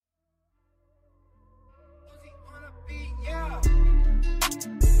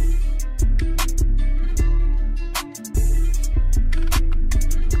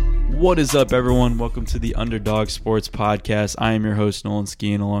What is up, everyone? Welcome to the Underdog Sports Podcast. I am your host, Nolan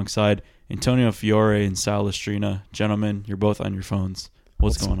Skeen, alongside Antonio Fiore and Sal Lestrina. Gentlemen, you're both on your phones.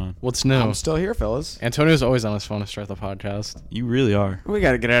 What's going on? What's new? I'm still here, fellas. Antonio's always on his phone to start the podcast. You really are. We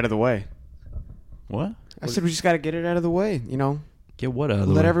got to get out of the way. What? I said we just got to get it out of the way, you know. Get what out of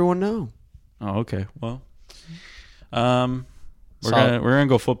the Let way? everyone know. Oh, okay. Well, we're gonna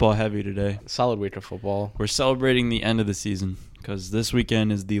go football heavy today. Solid week of football. We're celebrating the end of the season because this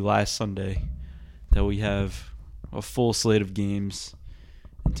weekend is the last Sunday that we have a full slate of games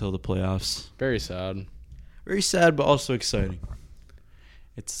until the playoffs. Very sad. Very sad, but also exciting.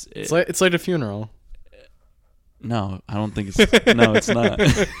 It's like a funeral. No, I don't think it's. No, it's not.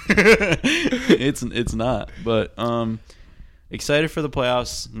 It's not. But excited for the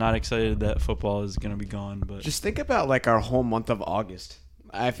playoffs. Not excited that football is gonna be gone. But Just think about like our whole month of August.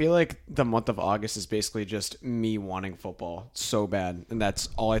 I feel like the month of August is basically just me wanting football so bad, and that's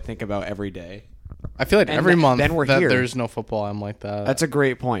all I think about every day. I feel like And every month then we're that here. there's no football, I'm like that. That's a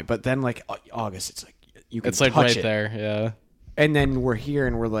great point. But then like August, it's like you can it's like touch right it. there, yeah. And then we're here,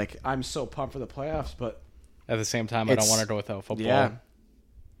 and we're like, I'm so pumped for the playoffs, but At the same time, I don't It's- want to go without football. yeah,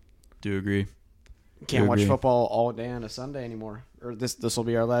 do agree. can't Do watch agree. football all day on a Sunday anymore. Or this will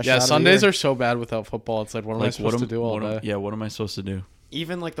be our last. Yeah, shot of the Sundays year. are so bad without football. It's like, what am I supposed to do all day? Yeah, what am I supposed to do?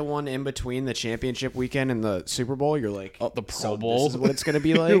 Even like the one in between the championship weekend and the Super Bowl, you're like, Oh, the Pro so Bowl. This is what it's gonna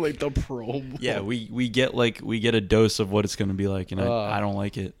be like. You're like the Pro Bowl. Yeah, we get a dose of what it's gonna be like, and I don't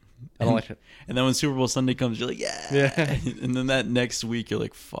like it. I don't like it. And then when Super Bowl Sunday comes, you're like, yeah. And then that next week, you're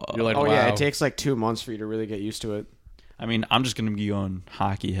like, fuck. You're like, Oh yeah, wow. it takes like 2 months for you to really get used to it. I mean, I'm just gonna be going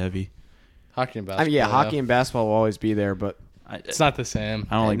hockey heavy. Hockey and I basketball. mean, yeah, hockey and basketball will always be there, but It's not the same.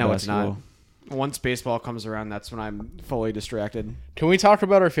 I don't like no, it's basketball. not. Once baseball comes around, that's when I'm fully distracted. Can we talk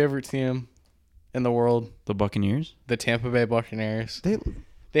about our favorite team in the world? The Buccaneers. The Tampa Bay Buccaneers. They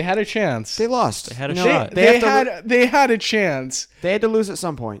They had a chance. they lost. They had a You know, shot. They, They had a chance. they had to lose at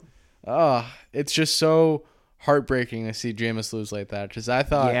some point. It's just so heartbreaking to see Jameis lose like that. Because I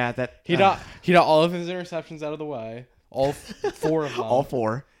thought Yeah, that he got all of his interceptions out of the way, all four of them, all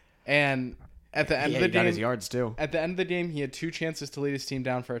four. and at the end Yeah, of the he got his game, yards too. at the end of the game, he had 2 chances to lead his team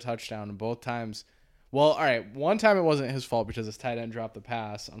down for a touchdown, and both times. Well, all right, one time it wasn't his fault because his tight end dropped the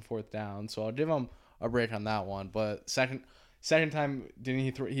pass on 4th down, so I'll give him a break on that one. But second time, didn't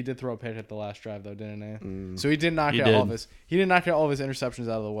he? He did throw a pick at the last drive though, didn't he? So he did not get all of his. He did not get all of his interceptions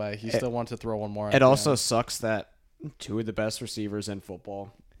out of the way. He still wanted to throw one more. at It the also end. sucks that 2 of the best receivers in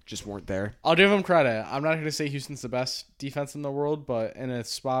football just weren't there. I'll give him credit. I'm not going to say Houston's the best defense in the world, but in a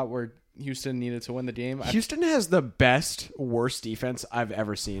spot where Houston needed to win the game, Houston has the best, worst defense I've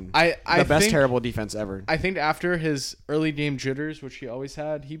ever seen. I the best think, terrible defense ever. I think after his early game jitters, which he always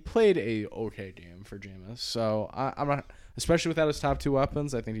had, he played a okay game for Jameis. So I'm not, especially without his top 2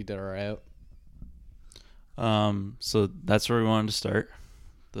 weapons, I think he did all right. So that's where we wanted to start.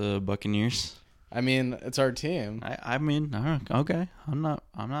 The Buccaneers. I mean, it's our team. I mean, okay. I'm not,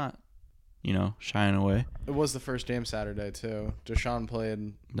 shying away. It was the first game Saturday too. Deshaun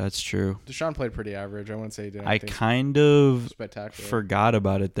played pretty average. I wouldn't say he did I anything kind of spectacular. forgot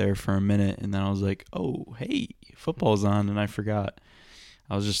about it there for a minute, and then I was like, oh, hey, football's on, and I forgot.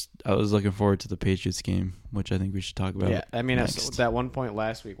 I was looking forward to the Patriots game, which I think we should talk about. Yeah, I mean, at next. that one point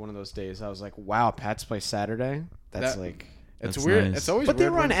last week, one of those days, I was like, wow, Pats play Saturday? That's It's That's weird. nice. It's always But they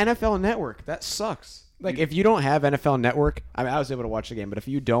weird were on NFL Network. That sucks. Like, if you don't have NFL Network, I mean, I was able to watch the game, but if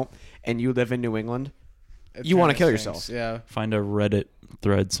you don't and you live in New England, you want to kill yourself. Yeah, Find a Reddit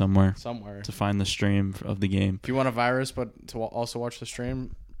thread somewhere somewhere. to find the stream of the game. If you want a virus, but to also watch the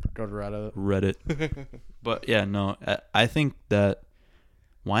stream, go to Reddit. Reddit. But yeah, no, I think that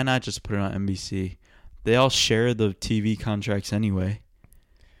why not just put it on NBC? They all share the TV contracts anyway.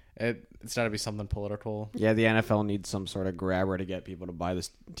 It's got to be something political. Yeah, the NFL needs some sort of grabber to get people to buy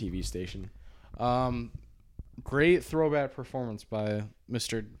this TV station. Great throwback performance by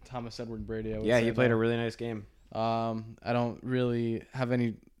Mr. Thomas Edward Brady. I would Yeah, say he played that. a really nice game. I don't really have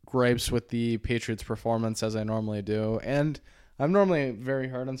any gripes with the Patriots' performance as I normally do, and I'm normally very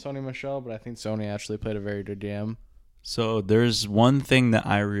hard on Sony Michel, but I think Sony actually played a very good game. So there's one thing that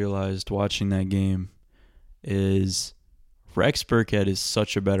I realized watching that game is Rex Burkhead is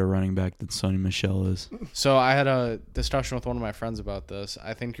such a better running back than Sony Michel is. So I had a discussion with one of my friends about this.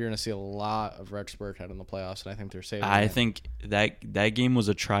 I think you're going to see a lot of Rex Burkhead in the playoffs, and I think they're saving I it. think that game was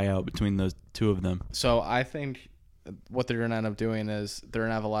a tryout between those two of them. So I think what they're going to end up doing is they're going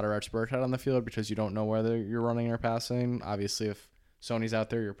to have a lot of Rex Burkhead on the field because you don't know whether you're running or passing. Obviously, if Sony's out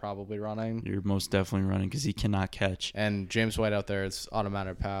there, you're probably running. You're most definitely running because he cannot catch. And James White out there, it's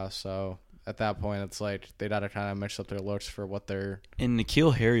automatic pass. So at that point, it's like they got to kind of mix up their looks for what they're. And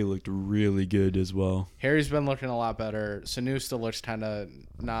N'Keal Harry looked really good as well. Harry's been looking a lot better. Sanu still looks kind of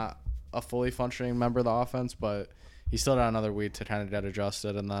not a fully functioning member of the offense, but he's still got another week to kind of get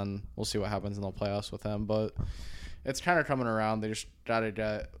adjusted, and then we'll see what happens in the playoffs with him. But it's kind of coming around. They just got to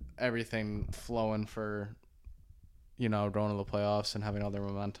get everything flowing for, going to the playoffs and having all their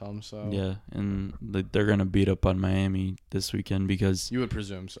momentum. So Yeah, and they're going to beat up on Miami this weekend because you would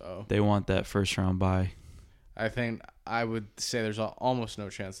presume so. they want that first round bye. I think I would say there's almost no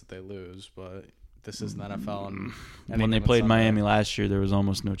chance that they lose, but this is the NFL. And When they played Miami last year, there was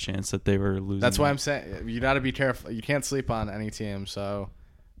almost no chance that they were losing. That's why I'm saying you got to be careful. You can't sleep on any team. So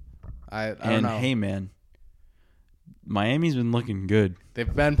I don't know. Hey, man, Miami's been looking good.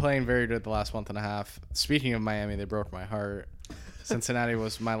 They've been playing very good the last month and a half. Speaking of Miami, they broke my heart. Cincinnati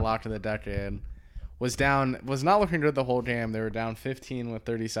was my lock of the decade. Was not looking good the whole game. They were down 15 with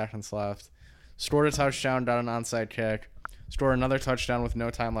 30 seconds left. Scored a touchdown, got an onside kick. Scored another touchdown with no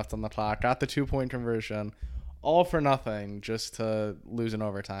time left on the clock. Got the 2-point conversion. All for nothing, just to lose in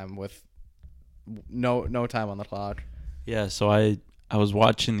overtime with no time on the clock. Yeah, so I was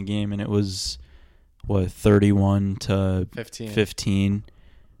watching the game, and it was 31 to 15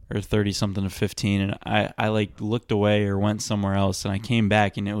 or 30 something to 15, and I looked away or went somewhere else, and I came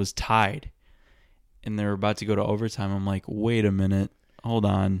back and it was tied, and they were about to go to overtime. I'm like, wait a minute, hold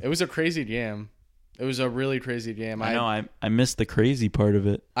on. It was a crazy game. It was a really crazy game. I know I missed the crazy part of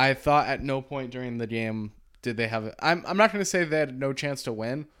it. I thought at no point during the game did they have it. I'm not going to say they had no chance to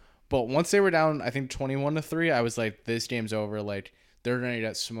win, but once they were down, I think 21-3, I was like, this game's over. Like, they're going to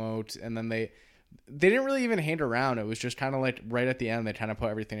get smoked, and then they didn't really even hang around. It was just kind of like right at the end, they kind of put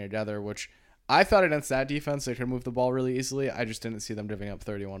everything together, which I thought against that defense, they could move the ball really easily. I just didn't see them giving up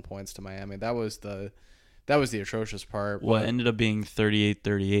 31 points to Miami. That was the atrocious part. Well, it ended up being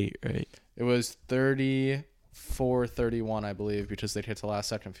 38-38, right? It was 34-31, I believe, because they hit the last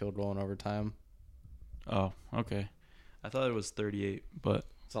second field goal in overtime. Oh, okay. I thought it was 38, but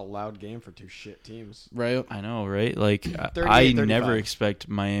It's a loud game for two shit teams. Right? I know, right? Like, 38, I never 35. expect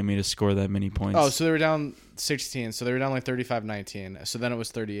Miami to score that many points. Oh, so they were down 16. So they were down like 35-19. So then it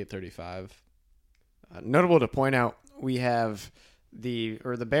was 38-35. Notable to point out, we have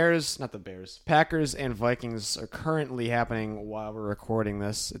Packers and Vikings are currently happening while we're recording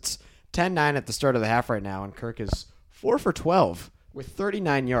this. It's 10-9 at the start of the half right now, and Kirk is 4 for 12 with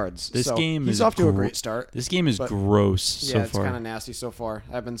 39 yards. This so game he's is off to a great start. This game is But- gross Yeah, so it's far. kind of nasty so far.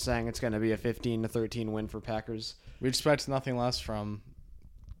 I've been saying it's going to be a 15-13 win for Packers, We expect nothing less from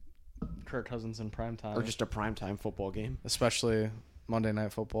Kirk Cousins in primetime. or just a primetime football game especially Monday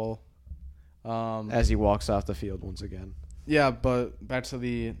Night Football. as he walks off the field once again. Yeah, but back to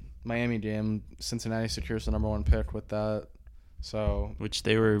the Miami game, Cincinnati secures the number 1 pick with that. So Which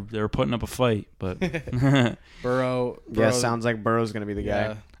they were putting up a fight, but Burrow Yeah, sounds like Burrow's going to be the guy.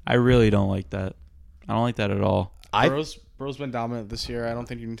 yeah. I really don't like that. I don't like that at all. Burrow's been dominant this year. I don't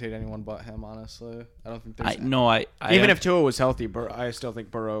think you can take anyone but him, honestly. I don't think there's Even if Tua was healthy, I still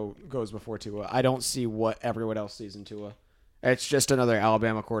think Burrow goes before Tua. I don't see what everyone else sees in Tua. It's just another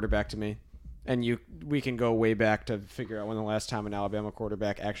Alabama quarterback to me. And we can go way back to figure out when the last time an Alabama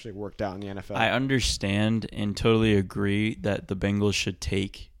quarterback actually worked out in the NFL. I understand and totally agree that the Bengals should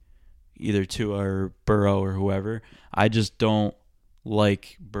take either Tua or Burrow or whoever. I just don't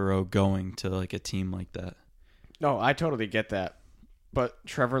like Burrow going to like a team like that. No, I totally get that. But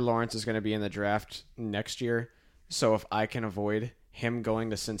Trevor Lawrence is going to be in the draft next year. So if I can avoid him going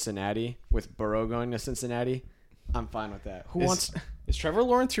to Cincinnati with Burrow going to Cincinnati, I'm fine with that. Is Trevor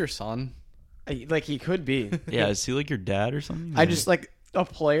Lawrence your son? Like, he could be. Yeah, is he like your dad or something? I just like a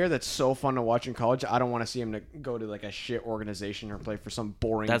player that's so fun to watch in college. I don't want to see him to go to like a shit organization or play for some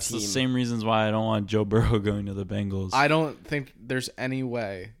boring That's team. the same reasons why I don't want Joe Burrow going to the Bengals. I don't think there's any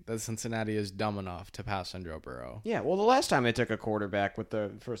way that Cincinnati is dumb enough to pass on Joe Burrow. Yeah, well, the last time they took a quarterback with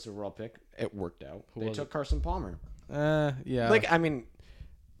the first overall pick, it worked out. They was took it? Carson Palmer. Yeah. Like, I mean,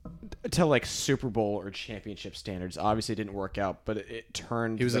 to like Super Bowl or championship standards, obviously it didn't work out, but it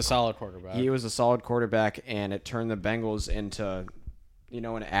turned. he was a solid quarterback. He was a solid quarterback, and it turned the Bengals into,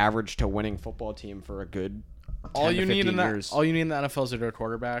 an average to winning football team for a good. 10 all to you need 15 in that, years. all you need in the NFL is a good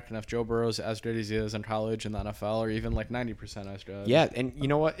quarterback, and if Joe Burrow's as good as he is in college in the NFL, or even like 90% as good. Yeah, and you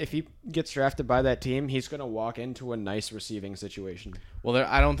know what? If he gets drafted by that team, he's going to walk into a nice receiving situation Well,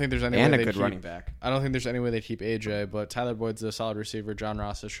 I don't think there's any and way a they good keep, running back. I don't think there's any way they keep AJ, but Tyler Boyd's a solid receiver. John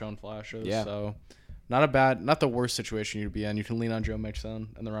Ross has shown flashes. Yeah. So not the worst situation you'd be in. You can lean on Joe Mixon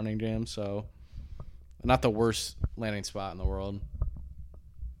in the running game, so not the worst landing spot in the world.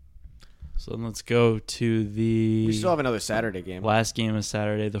 So let's go to the We still have another Saturday game. last game of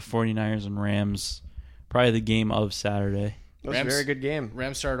Saturday, the 49ers and Rams. Probably the game of Saturday. That was a very good game.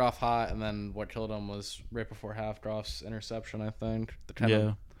 Rams started off hot, and then what killed them was right before half, Goff's interception, I think.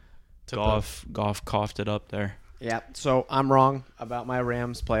 Goff coughed it up there. Yeah, so I'm wrong about my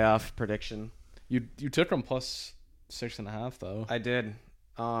Rams playoff prediction. You took them plus 6.5, though. I did.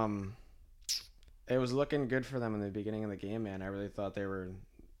 It was looking good for them in the beginning of the game, man. I really thought they were.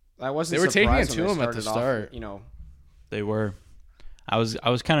 I wasn't. They were taking it surprised to when them at the start. Off, you know, They were. I was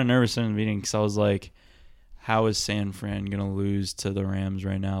kind of nervous in the beginning because I was like, how is San Fran going to lose to the Rams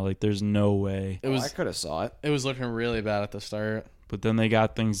right now? Like, there's no way. I could have saw it. It was looking really bad at the start. But then they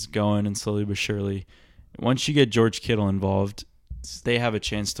got things going, and slowly but surely, once you get George Kittle involved, they have a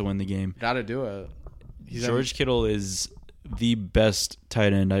chance to win the game. Got to do it. George Kittle is the best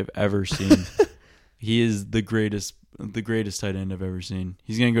tight end I've ever seen. He is the greatest tight end I've ever seen.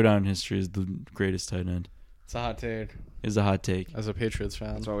 He's going to go down in history as the greatest tight end. It's a hot take. It's a hot take. As a Patriots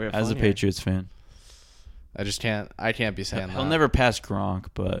fan. That's why we have As a fun here. Patriots fan. I just can't. I can't be saying that. He'll never pass Gronk,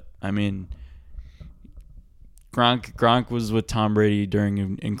 but I mean, Gronk was with Tom Brady during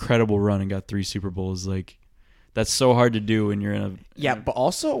an incredible run and got 3 Super Bowls. Like, that's so hard to do when you're in a. Yeah, but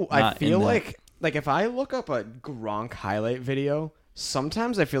also I Not feel in that. like if I look up a Gronk highlight video,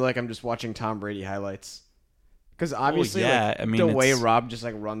 sometimes I feel like I'm just watching Tom Brady highlights. Because obviously, yeah, like, I mean, the way it's- Rob just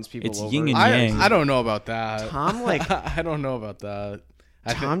like runs people it's over. yin and yang. I don't know about that. Tom, like- I don't know about that.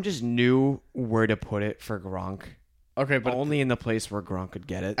 Tom just knew where to put it for Gronk. Okay, but Only in the place where Gronk could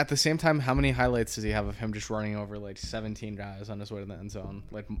get it. at the same time, how many highlights does he have of him just running over like 17 guys on his way to the end zone?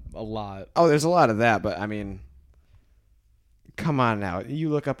 Like a lot. Oh, there's a lot of that, but I mean, come on now. You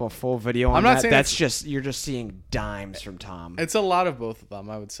look up a full video on I'm not that. saying That's just you're just seeing dimes from Tom. It's a lot of both of them,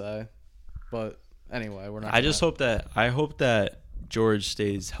 I would say. But anyway, we're not. I hope that George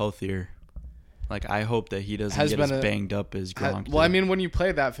stays healthier. Like, I hope that he doesn't get as banged up as Gronk. Well, I did. mean, when you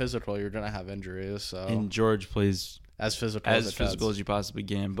play that physical, you're gonna have injuries. So And George plays as physical as you possibly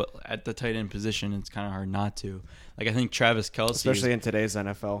can, but at the tight end position, it's kind of hard not to. Like, I think Travis Kelce, Especially in today's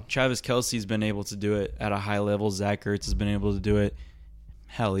NFL. Travis Kelce's been able to do it at a high level. Zach Ertz has been able to do it.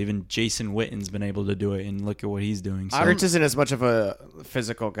 Hell, even Jason Witten's been able to do it, and look at what he's doing. So, Ertz isn't as much of a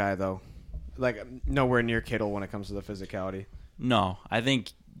physical guy, though. Like, nowhere near Kittle when it comes to the physicality. no, I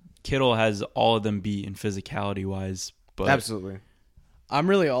think Kittle has all of them beat in physicality wise. But Absolutely. I'm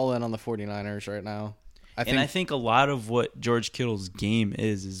really all in on the 49ers right now. I think a lot of what George Kittle's game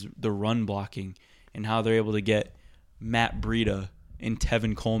is the run blocking and how they're able to get Matt Breida and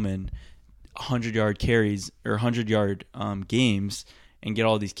Tevin Coleman 100-yard carries or 100-yard games and get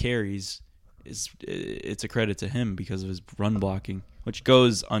all these carries. It's a credit to him because of his run blocking, which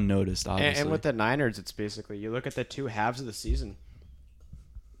goes unnoticed, obviously. And with the Niners, it's basically, you look at the 2 halves of the season.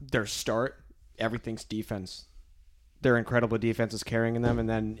 Their start, everything's defense. Their incredible defense is carrying them, and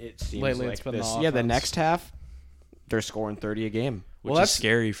then it seems Lately like it's been this. the Yeah, the offense. next half, they're scoring 30 a game. which Well, is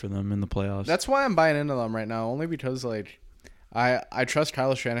scary for them in the playoffs. That's why I'm buying into them right now, only because like I trust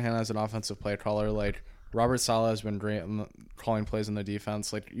Kyle Shanahan as an offensive play caller. Like Robert Saleh has been great in calling plays in the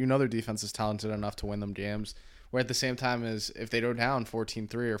defense. Like, you know, their defense is talented enough to win them games. Where at the same time as if they go down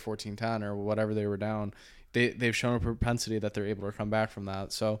 14-3 or 14-10 or whatever they were down, they've shown a propensity that they're able to come back from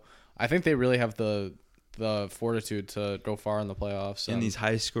that. So I think they really have the fortitude to go far in the playoffs. in And these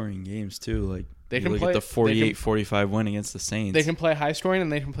high-scoring games, too. Like, They you can look play- at the they can- 48-45 win against the Saints. they can play high scoring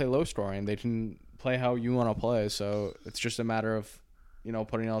and they can play low scoring. They can play how you want to play. So it's just a matter of, you know,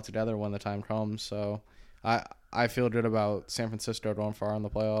 putting it all together when the time comes. So I feel good about San Francisco going far in the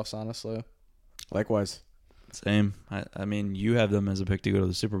playoffs, honestly. Likewise. Same. I mean, you have them as a pick to go to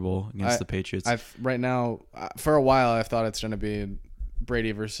the Super Bowl against the Patriots. Right now, for a while, I thought it's going to be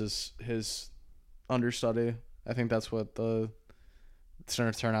Brady versus his understudy. I think that's what it's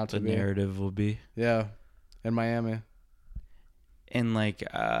going to turn out to the be. narrative will be. Yeah, in Miami. And, like,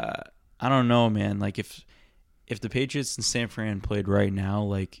 I don't know, man. Like, if the Patriots and San Fran played right now,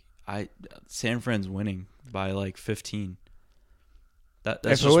 like, San Fran's winning by, like, 15. That's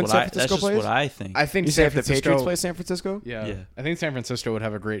If just who in what San I. That's Francisco just plays? what I think. I think You say San if the Francisco, Patriots play San Francisco? Yeah. Yeah. I think San Francisco would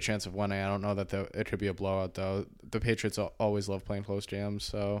have a great chance of winning. I don't know that it could be a blowout, though. The Patriots always love playing close games,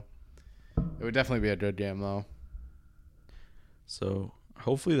 so it would definitely be a good game, though. So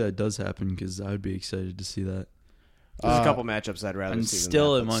hopefully that does happen because I would be excited to see that. There's a couple matchups I'd rather I'm see.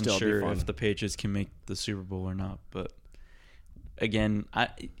 still than that, but unsure be fun. if the Patriots can make the Super Bowl or not. But again,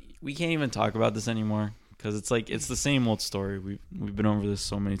 we can't even talk about this anymore because it's like it's the same old story. We've been over this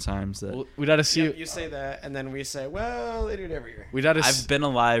so many times that We got to see. You say that, and then we say, well, they do it every year. We got to. I've been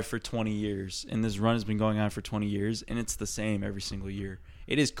alive for 20 years, and this run has been going on for 20 years, and it's the same every single year.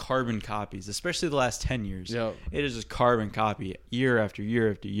 It is carbon copies, especially the last 10 years. Yep. It is just carbon copy year after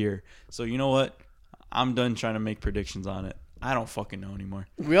year after year. So you know what? I'm done trying to make predictions on it. I don't fucking know anymore.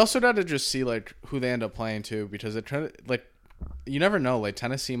 We also got to just see like who they end up playing too, because you never know. Like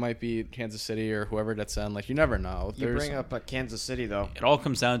Tennessee might be Kansas City or whoever gets in. Like you never know. You bring up Kansas City though. It all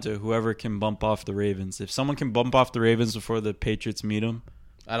comes down to whoever can bump off the Ravens. If someone can bump off the Ravens before the Patriots meet them,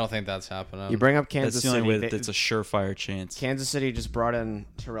 I don't think that's happening. You bring up Kansas that's the only City. way that's a surefire chance. Kansas City just brought in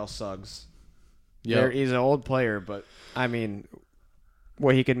Terrell Suggs. Yeah, he's an old player, but I mean,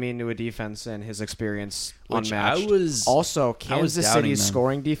 what he could mean to a defense and his experience unmatched. Also, Kansas City's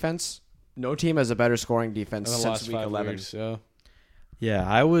scoring defense. No team has a better scoring defense since week 11. Weeks, yeah. Yeah,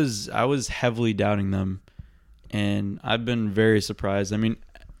 I was heavily doubting them, and I've been very surprised. I mean,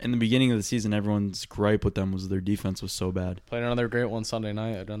 in the beginning of the season, everyone's gripe with them was their defense was so bad. Played another great one Sunday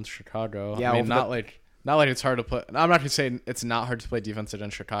night against Chicago. Yeah, I mean, not like it's hard to play. I'm not gonna say it's not hard to play defense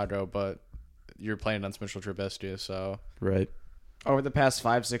against Chicago, but you're playing against Mitchell Trubisky, so right. Over the past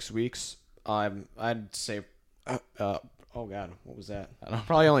 5-6 weeks, I'd say, oh god, what was that? I don't know.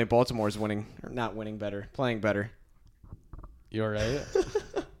 Probably only Baltimore's winning or not winning better, playing better. You all right?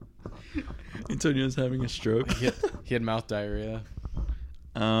 Antonio's having a stroke. He had mouth diarrhea.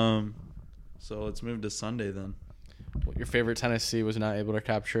 So let's move to Sunday then. Your favorite Tennessee was not able to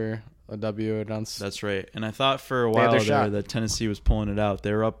capture a W against. That's right. And I thought for a while there that Tennessee was pulling it out.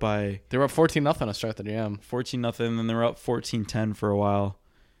 They were up 14-0 to start the game. 14-0, and then they were up 14-10 for a while.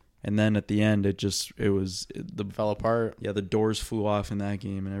 And then at the end, it fell apart. Yeah, the doors flew off in that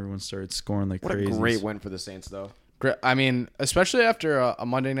game, and everyone started scoring like crazy. What a great win for the Saints, though. I mean, especially after a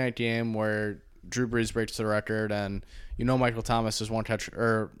Monday night game where Drew Brees breaks the record, and Michael Thomas is one touch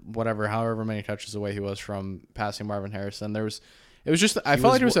or whatever, however many touches away he was from passing Marvin Harrison. I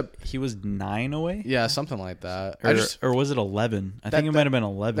felt like he was 9 away. Yeah, something like that. Or was it 11? I think it might have been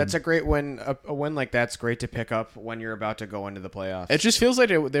 11. That's a great win. A win like that's great to pick up when you're about to go into the playoffs. It just feels like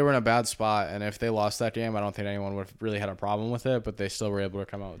they were in a bad spot, and if they lost that game, I don't think anyone would have really had a problem with it. But they still were able to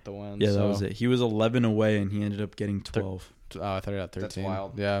come out with the win. Yeah, that was it. He was 11 away, and he ended up getting 12. I thought he got 13. That's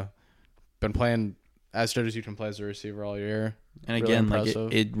wild. Yeah, been playing as good as you can play as a receiver all year. And again, like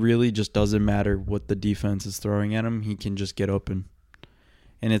it really just doesn't matter what the defense is throwing at him. He can just get open.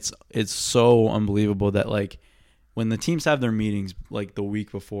 And it's so unbelievable that like when the teams have their meetings like the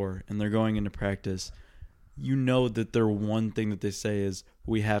week before and they're going into practice, that their one thing that they say is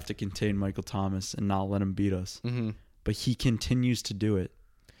we have to contain Michael Thomas and not let him beat us. Mm-hmm. But he continues to do it.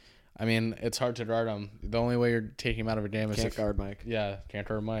 I mean, it's hard to guard him. The only way you're taking him out of a game is can't guard Mike. Yeah, can't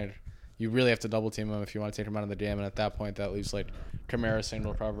guard Mike. You really have to double team him if you want to take him out of the game, and at that point, that leaves like Kamara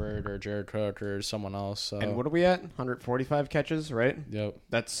single covered or Jared Cook or someone else. So. And what are we at? 145 catches, right? Yep.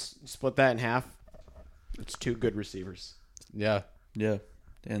 That's split that in half. It's 2 good receivers. Yeah. Yeah.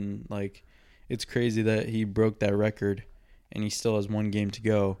 And like, it's crazy that he broke that record, and he still has 1 game to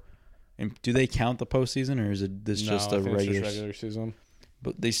go. And do they count the postseason, or is it just a regular season?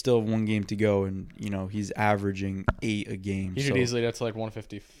 But they still have 1 game to go, and he's averaging 8 a game. He should easily get to like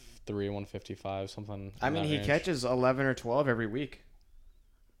 153, 155, something. I mean, he catches 11 or 12 every week.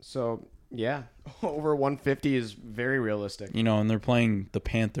 So yeah, over 150 is very realistic. And they're playing the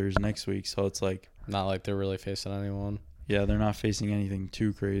Panthers next week, so it's like not like they're really facing anyone. Yeah, they're not facing anything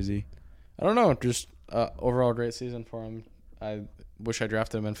too crazy. I don't know. Just overall great season for him. I wish I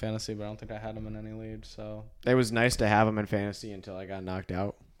drafted him in fantasy, but I don't think I had him in any league. So it was nice to have him in fantasy until I got knocked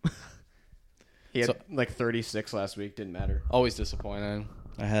out. He had like 36 last week. Didn't matter. Always disappointing.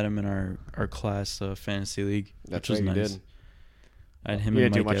 I had him in our class fantasy league, which was nice. Did. I had him you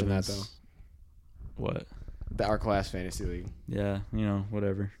and didn't Mike do much Evans. in that though. What? Our class fantasy league. Yeah,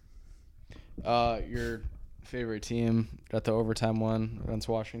 whatever. Your favorite team got the overtime one against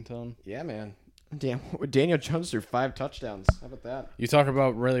Washington. Yeah, man. Damn, Daniel Jones threw 5 touchdowns. How about that? You talk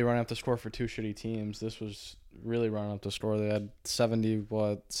about really running up the score for 2 shitty teams. This was really running up the score. They had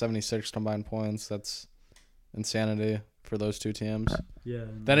 76 combined points. That's insanity for those 2 teams. Yeah.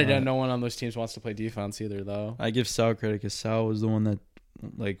 Then again, no one on those teams wants to play defense either, though. I give Sal credit because Sal was the one that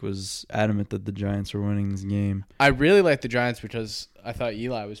was adamant that the Giants were winning this game. I really like the Giants because I thought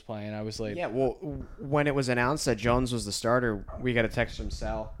Eli was playing. I was like, yeah. Well, when it was announced that Jones was the starter, we got a text from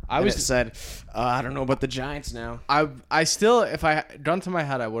Sal. It said, I don't know about the Giants now. I still, if I gun to my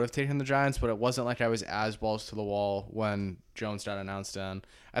head, I would have taken the Giants, but it wasn't like I was as balls to the wall when Jones got announced in.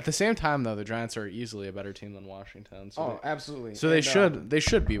 At the same time, though, the Giants are easily a better team than Washington. So absolutely. So they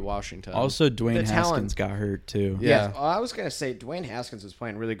should beat Washington. Also, Dwayne Haskins got hurt too. Yeah, I was gonna say Dwayne Haskins was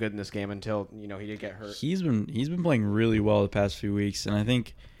playing really good in this game until he did get hurt. He's been playing really well the past few weeks, and I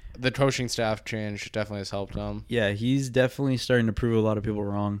think the coaching staff change definitely has helped him. Yeah, he's definitely starting to prove a lot of people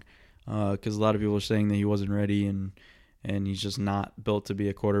wrong, because a lot of people are saying that he wasn't ready and he's just not built to be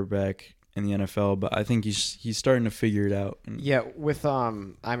a quarterback in the NFL. But I think he's starting to figure it out. Yeah, with I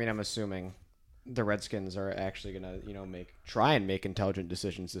mean, I'm assuming the Redskins are actually gonna try and make intelligent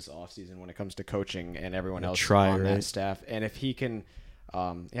decisions this offseason when it comes to coaching and everyone else on that staff. And if he can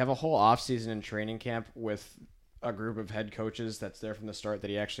have a whole offseason and training camp with a group of head coaches that's there from the start that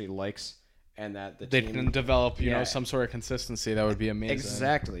he actually likes, and that they can develop, some sort of consistency, that would be amazing.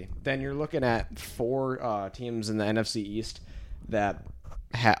 Exactly. Then you're looking at 4 teams in the NFC East that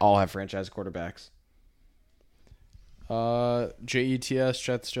all have franchise quarterbacks.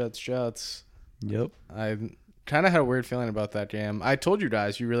 Jets. Yep. I kind of had a weird feeling about that game. I told you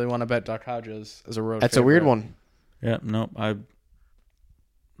guys you really want to bet Duck Hodges as a road. That's favorite. a weird one. Yeah. Nope. I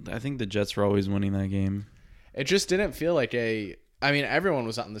think the Jets were always winning that game. It just didn't feel like everyone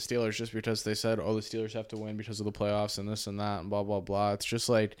was on the Steelers just because they said, oh, the Steelers have to win because of the playoffs and this and that and blah, blah, blah. It's just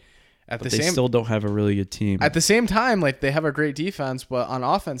like They still don't have a really good team. At the same time, like, they have a great defense, but on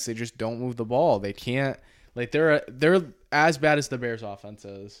offense, they just don't move the ball. They can't, like, they're as bad as the Bears offense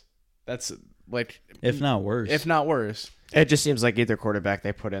is. That's like, if not worse. It just seems like either quarterback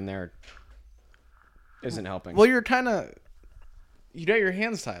they put in there isn't helping. Well, you got your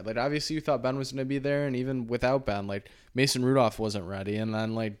hands tied. Like, obviously you thought Ben was going to be there, and even without Ben, like, Mason Rudolph wasn't ready. And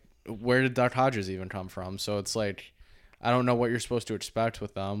then, like, where did Duck Hodges even come from? So it's like, I don't know what you're supposed to expect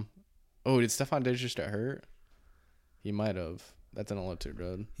with them. Oh, did Stephon Diggs just get hurt? He might have. That didn't look too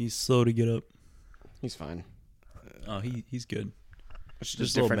good. He's slow to get up. He's fine. Oh, he's good.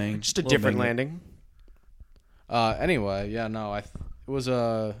 Just a different landing. Anyway, yeah, no, it was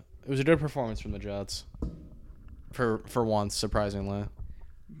a good performance from the Jets. For once, surprisingly.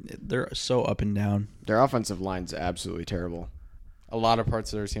 They're so up and down. Their offensive line's absolutely terrible. A lot of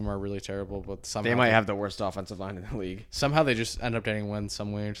parts of their team are really terrible, but somehow they might have the worst offensive line in the league. Somehow they just end up getting wins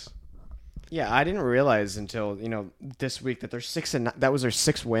some weeks. Yeah, I didn't realize until this week that they're 6-9. That was their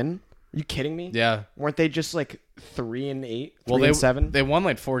 6th win. Are you kidding me? Yeah. Weren't they just like 3-8, 3-7? They won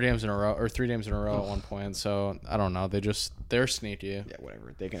like 4 games in a row or 3 games in a row at one point. So I don't know. They're sneaky. Yeah,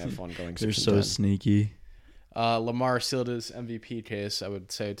 whatever. They can have fun going. They're so 10. Sneaky. Lamar sealed his MVP case, I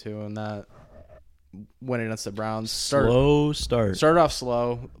would say, too, in that win against the Browns. Started off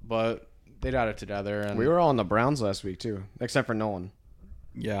slow, but they got it together. And we were all on the Browns last week too, except for Nolan.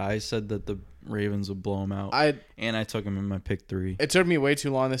 Yeah, I said that the Ravens would blow them out. And I took them in my pick 3. It took me way too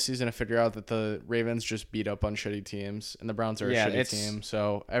long this season to figure out that the Ravens just beat up on shitty teams, and the Browns are a shitty team.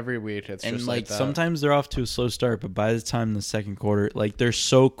 So every week it's just like that. Sometimes they're off to a slow start, but by the time the second quarter, like, they're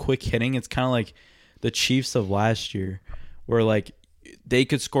so quick hitting. It's kind of like the Chiefs of last year, where like they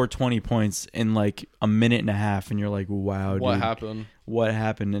could score 20 points in like a minute and a half, and you're like, wow, dude, what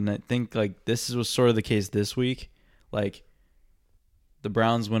happened? And I think like this was sort of the case this week. Like, the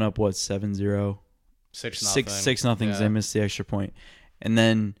Browns went up 7-0, 6-0. They missed the extra point, and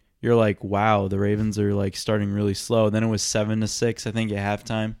then you're like, wow, the Ravens are like starting really slow. Then it was 7-6, I think, at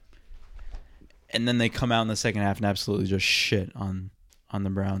halftime, and then they come out in the second half and absolutely just shit on the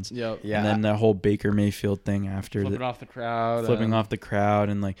Browns. Yep. Yeah. And then the whole Baker Mayfield thing after flipping off the crowd,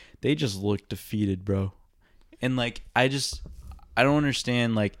 and like they just looked defeated, bro. And like I don't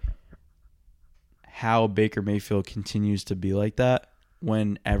understand like how Baker Mayfield continues to be like that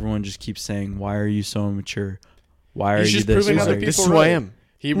when everyone just keeps saying, "Why are you so immature? Why are you this?" This is who I am.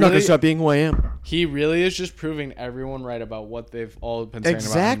 I'm not gonna stop being who I am. He really is just proving everyone right about what they've all been saying about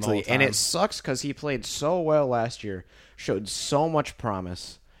him the whole time. And it sucks because he played so well last year, showed so much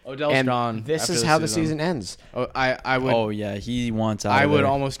promise. Odell's gone. This is how the season ends. I would. Oh yeah, he wants out. I would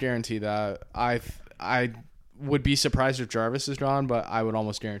almost guarantee that. I would be surprised if Jarvis is gone, but I would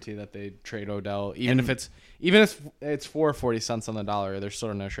almost guarantee that they trade Odell, even if it's for 40 cents on the dollar. They're still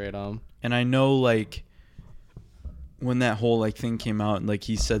gonna trade him. And I know like, when that whole like thing came out, and like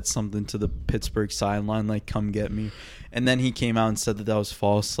he said something to the Pittsburgh sideline, like, "Come get me," and then he came out and said that was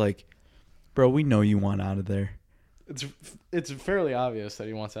false. Like, bro, we know you want out of there. It's fairly obvious that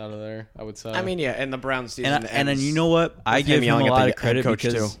he wants out of there, I would say. I mean, yeah, and the Browns season and you know what? I give him a lot of credit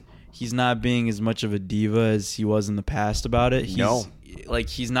because he's not being as much of a diva as he was in the past about it.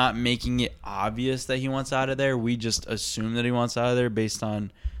 He's not making it obvious that he wants out of there. We just assume that he wants out of there based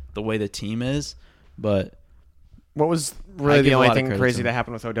on the way the team is. But what was really the only thing crazy that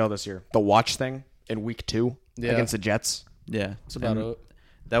happened with Odell this year? The watch thing in week 2 against the Jets. Yeah. That's about it.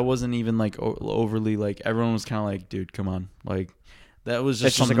 That wasn't even like overly like, everyone was kind of like, dude, come on. Like, that was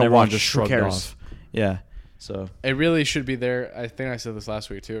just something like everyone just shrugged off. Yeah. So it really should be their. I think I said this last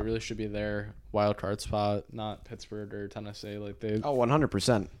week too. It really should be their wild card spot, not Pittsburgh or Tennessee. Like they.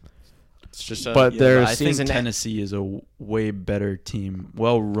 100%. It's just. But their I season. think Tennessee is a way better team,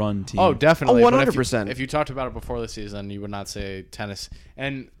 well-run team. Oh, definitely. 100%. If you talked about it before the season, you would not say Tennessee.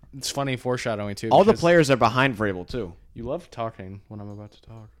 And it's funny foreshadowing too. All the players are behind Vrabel too. You love talking when I'm about to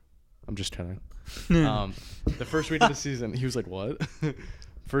talk. I'm just kidding. The first week of the season, he was like, "What?"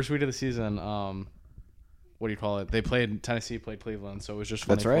 First week of the season, what do you call it? Tennessee played Cleveland, so it was just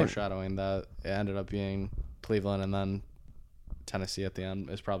funny foreshadowing that it ended up being Cleveland, and then Tennessee at the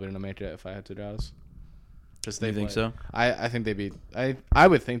end is probably going to make it if I had to guess. Just You think so? I think they beat. I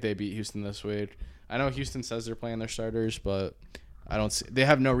would think they beat Houston this week. I know Houston says they're playing their starters, but I don't see. They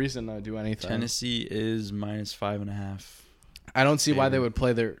have no reason to do anything. Tennessee is -5.5. I don't see why they would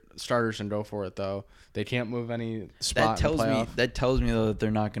play their starters and go for it though. They can't move any spot. That tells me though that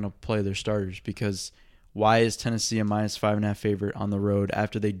they're not going to play their starters, because why is Tennessee a -5.5 favorite on the road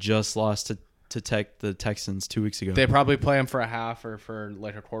after they just lost to the Texans 2 weeks ago? They probably play them for a half or for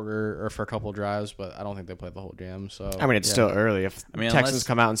like a quarter or for a couple drives, but I don't think they play the whole game. So I mean, it's still early. If Texans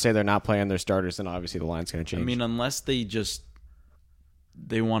come out and say they're not playing their starters, then obviously the line's going to change. I mean, unless they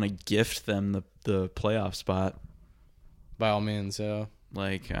want to gift them the playoff spot. By all means, yeah.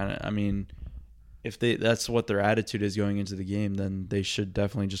 Like, I mean, if that's what their attitude is going into the game, then they should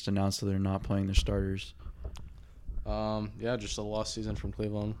definitely just announce that they're not playing their starters. Yeah, just a lost season from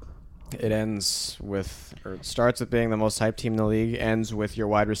Cleveland. It starts with being the most hyped team in the league, ends with your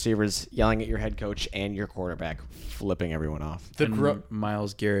wide receivers yelling at your head coach and your quarterback, flipping everyone off.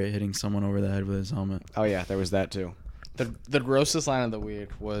 Myles Garrett hitting someone over the head with his helmet. Oh, yeah, there was that too. The grossest line of the week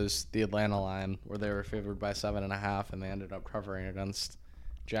was the Atlanta line, where they were favored by 7.5, and they ended up covering against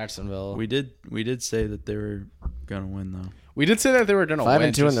Jacksonville. We did say that they were gonna win though. We did say that they were gonna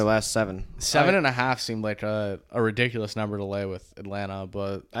win. 5-2 in their last 7. 7.5 seemed like a ridiculous number to lay with Atlanta,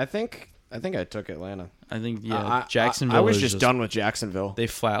 but I think I took Atlanta. I think Jacksonville. I was just done with Jacksonville. They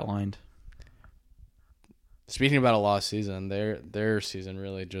flatlined. Speaking about a lost season, their season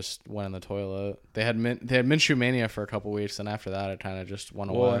really just went in the toilet. They had Minshew mania for a couple weeks, and after that, it kind of just went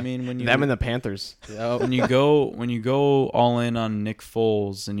away. Well, I mean, them and the Panthers. Yep. when you go all in on Nick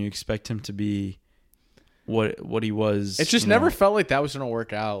Foles and you expect him to be what he was, it just never felt like that was going to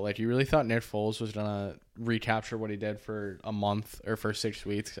work out. Like, you really thought Nick Foles was going to recapture what he did for a month or for 6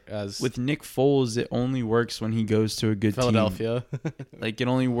 weeks. With Nick Foles, it only works when he goes to a good Philadelphia. team. Like, it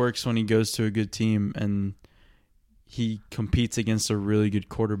only works when he goes to a good team and he competes against a really good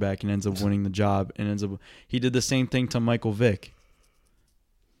quarterback and ends up winning the job. And he did the same thing to Michael Vick.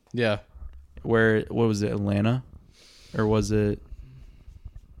 Yeah. What was it, Atlanta? Or was it...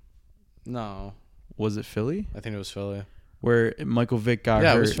 No. Was it Philly? I think it was Philly. Where Michael Vick got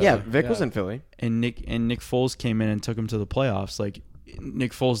hurt. Vick was in Philly. And Nick Foles came in and took him to the playoffs. Like,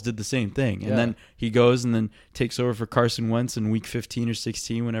 Nick Foles did the same thing. And then he goes and then takes over for Carson Wentz in week 15 or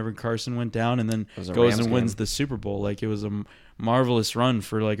 16 whenever Carson went down, and then goes and wins the Super Bowl. Like, it was a marvelous run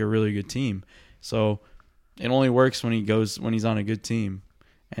for like a really good team. So it only works when he's on a good team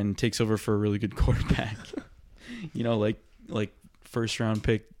and takes over for a really good quarterback. Like first round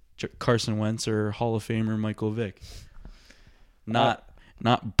pick Carson Wentz or Hall of Famer Michael Vick. Not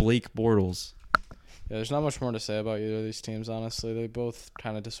Blake Bortles. Yeah, there's not much more to say about either of these teams, honestly. They both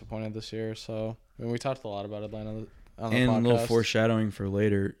kind of disappointed this year. So, I mean, we talked a lot about Atlanta on the podcast. And a little foreshadowing for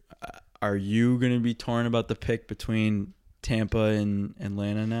later. Are you going to be torn about the pick between Tampa and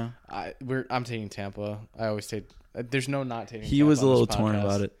Atlanta now? I'm taking Tampa. I always take. There's no not taking. He Tampa was a little on this torn podcast.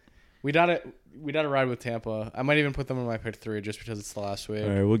 about it. We got to ride with Tampa. I might even put them in my pick 3 just because it's the last week. All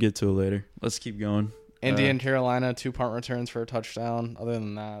right, we'll get to it later. Let's keep going. Indy and Carolina, 2 punt returns for a touchdown. Other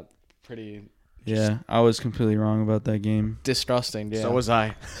than that, pretty. Yeah, I was completely wrong about that game. Disgusting. Yeah. So was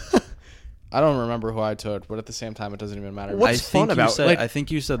I. I don't remember who I took, but at the same time, it doesn't even matter. What's fun about I think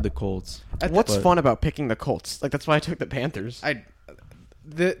you said the Colts. What's fun about picking the Colts? Like, that's why I took the Panthers.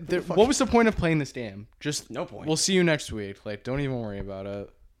 What was the point of playing this game? Just no point. We'll see you next week. Like, don't even worry about it.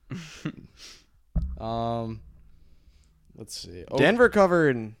 Let's see. Oh, Denver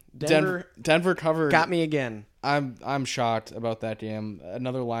covered. Denver covered. Got me again. I'm shocked about that game.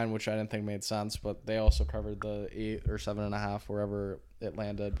 Another line which I didn't think made sense, but they also covered the 8 or 7.5 wherever it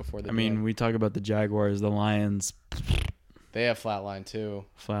landed before the game. I mean, we talk about the Jaguars, the Lions. They have flatline too.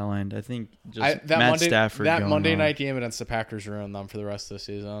 Flatlined. I think just Matt Stafford. That Monday night game against the Packers ruined them for the rest of the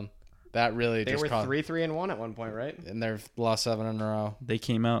season. That really they just were 3-3-1 at one point, right? And they've lost 7 in a row. They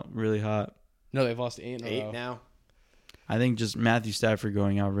came out really hot. No, they've lost 8 in a row. 8 now. I think just Matthew Stafford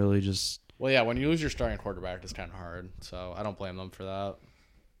going out really just. Well, yeah, when you lose your starting quarterback, it's kind of hard. So I don't blame them for that.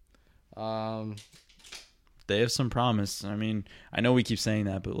 they have some promise. I mean, I know we keep saying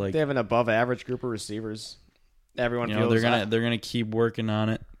that, but like they have an above average group of receivers. Everyone feels they're gonna keep working on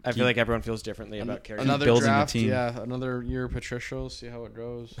it. I feel like everyone feels differently about Kerry. Another building the draft, team. yeah. Another year of Patricia. We'll see how it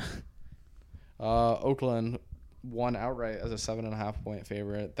goes. Oakland won outright as a 7.5 point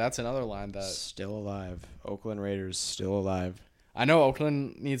favorite. That's another line that Still alive. Oakland Raiders still alive. I know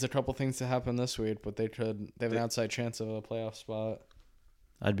Oakland needs a couple things to happen this week, but they have an outside chance of a playoff spot.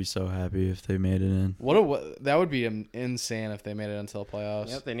 I'd be so happy if they made it in. That would be insane if they made it until playoffs.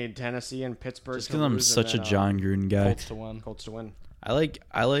 Yep, they need Tennessee and Pittsburgh. Just because I'm such a John Gruden guy. Colts to win. I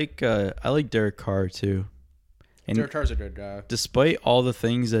like Derek Carr too. And Derek Carr's a good guy. Despite all the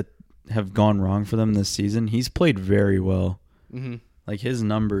things that have gone wrong for them this season, he's played very well. Mm-hmm. Like his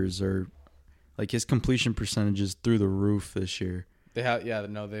numbers are, like his completion percentage is through the roof this year. They've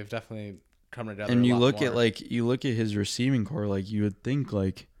definitely come together. And you look at his receiving core, like you would think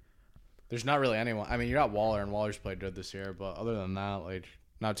like there's not really anyone. I mean, you got Waller, and Waller's played good this year, but other than that, like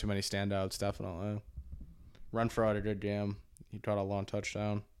not too many standouts. Definitely, Renfrow had a good game. He caught a long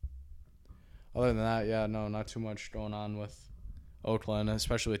touchdown. Other than that, not too much going on with Oakland,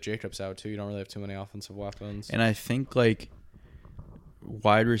 especially with Jacobs out too. You don't really have too many offensive weapons. And I think like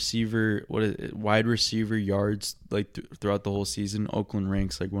wide receiver yards like throughout the whole season, Oakland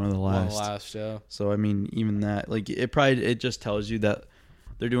ranks like one of the last. Yeah. So I mean, even that, like it just tells you that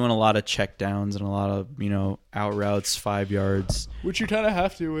they're doing a lot of check downs and a lot of out routes 5 yards, which you kind of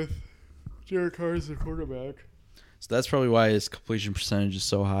have to with Derek Carr as the quarterback. So that's probably why his completion percentage is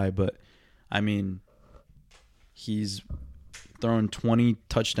so high. But I mean, he's thrown 20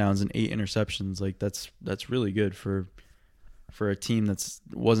 touchdowns and 8 interceptions. Like that's really good for a team that's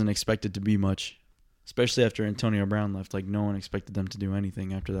wasn't expected to be much, especially after Antonio Brown left. Like no one expected them to do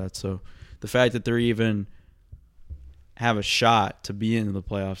anything after that. So the fact that they're even have a shot to be in the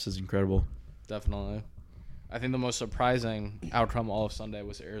playoffs is incredible. Definitely. I think the most surprising outcome all of Sunday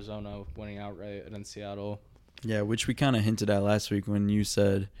was Arizona winning outright against Seattle. Yeah, which we kind of hinted at last week when you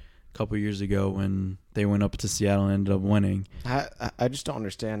said a couple years ago when they went up to Seattle and ended up winning. I just don't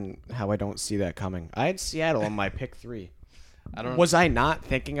understand how I don't see that coming. I had Seattle on my pick 3. Was I not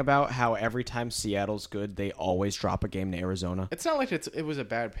thinking about how every time Seattle's good, they always drop a game to Arizona? It's not like it was a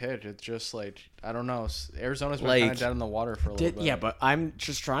bad pitch. It's just like, I don't know. Arizona's been kind of dead in the water for a little bit. Yeah, but I'm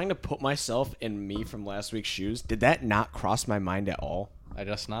just trying to put myself in me from last week's shoes. Did that not cross my mind at all? I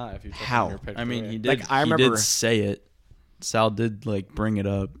guess not. If you took How? Your pick I mean, three. he did. Like, I remember, he did say it. Sal did bring it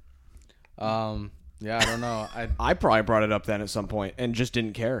up. Yeah, I don't know. I probably brought it up then at some point and just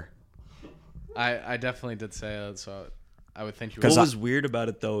didn't care. I definitely did say it, so I would think you. What was weird about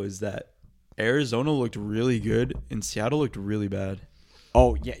it though is that Arizona looked really good and Seattle looked really bad.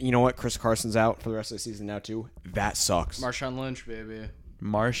 Oh yeah, you know what? Chris Carson's out for the rest of the season now too. That sucks. Marshawn Lynch, baby.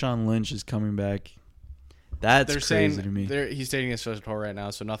 Marshawn Lynch is coming back. That's crazy to me. He's taking his physical right now,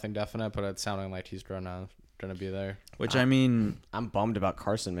 so nothing definite, but it's sounding like he's gonna be there. Which I mean, I'm bummed about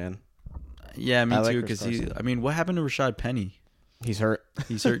Carson, man. Yeah, me too. Because what happened to Rashad Penny? He's hurt.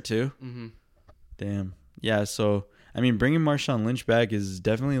 He's hurt too. Mm-hmm. Damn. Yeah. So I mean, bringing Marshawn Lynch back is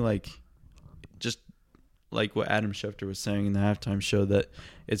definitely just like what Adam Schefter was saying in the halftime show, that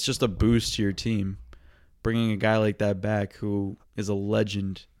it's just a boost to your team. Bringing a guy like that back who is a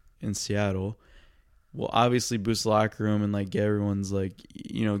legend in Seattle will obviously boost the locker room and get everyone's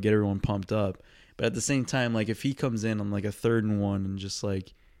get everyone pumped up. But at the same time, if he comes in on a 3rd and 1 and just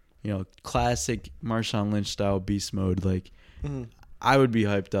classic Marshawn Lynch style beast mode, mm-hmm. I would be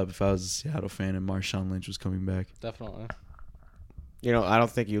hyped up if I was a Seattle fan and Marshawn Lynch was coming back. Definitely. I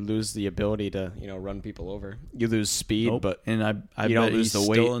don't think you lose the ability to, run people over. You lose speed, nope. but and I you bet don't lose he's the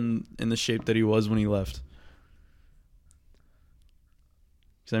weight. Still in the shape that he was when he left.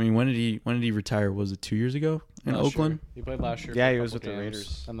 I mean, when did he retire? Was it 2 years ago in Oakland? He played last year. Yeah, he was with the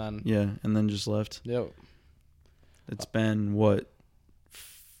Raiders, and then and then just left. Yep. It's been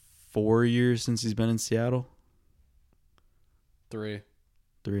 4 years since he's been in Seattle. 3.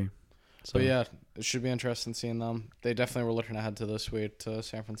 So but yeah, it should be interesting seeing them. They definitely were looking ahead to this week to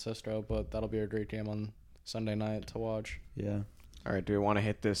San Francisco, but that'll be a great game on Sunday night to watch. Yeah. All right, do we want to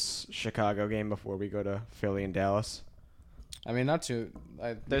hit this Chicago game before we go to Philly and Dallas? I mean, not too.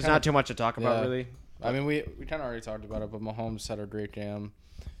 There's not too much to talk about, really. I mean, we kind of already talked about it, but Mahomes had a great game.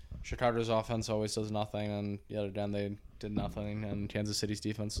 Chicago's offense always does nothing, and yet again they did nothing, and Kansas City's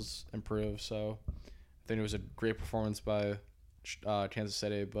defense has improved. So I think it was a great performance by Kansas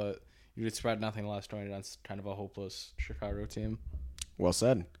City, but you'd expect nothing less going against kind of a hopeless Chicago team. Well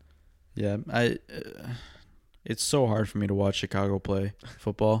said. Yeah, it's so hard for me to watch Chicago play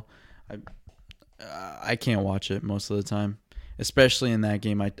football. I can't watch it most of the time. especially in that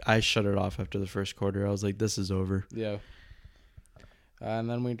game. I shut it off after the first quarter. I was like, this is over. Yeah. And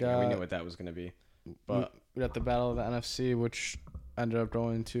then we got... we knew what that was going to be. But we got the Battle of the NFC, which ended up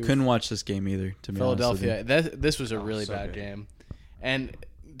going to... Couldn't watch this game either, to be Philadelphia. honest with you. This was a really so bad good. game. And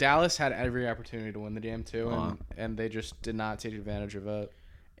Dallas had every opportunity to win the game, too, and they just did not take advantage of it.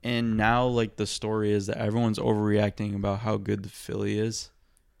 And now, like, the story is that everyone's overreacting about how good the Philly is.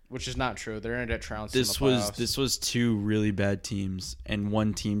 Which is not true. They're going to get trounced in the playoffs. This was two really bad teams, and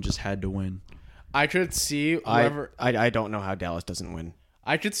one team just had to win. I could see whoever... I don't know how Dallas doesn't win.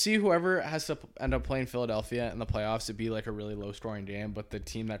 I could see whoever has to end up playing Philadelphia in the playoffs to be like a really low-scoring game, but the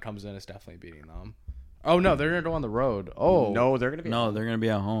team that comes in is definitely beating them. Oh, no, they're going to go on the road. Oh. No, they're going to be... No, they're going to be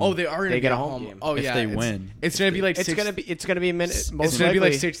at home. Oh, they are going to They be get at a home home. game. Oh, if yeah. they win. It's going to be like... It's going to be It's going to be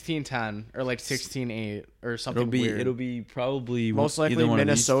like 16-10 or like 16-8 or something weird. It'll be probably most likely either one of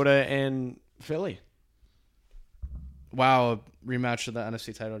these. Minnesota and Philly. Wow, a rematch of the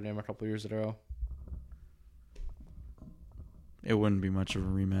NFC title game a couple years ago. It wouldn't be much of a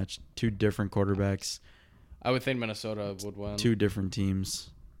rematch. Two different quarterbacks, I would think Minnesota would win. two different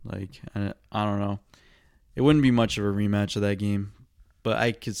teams. Like, I don't know. It wouldn't be much of a rematch of that game, but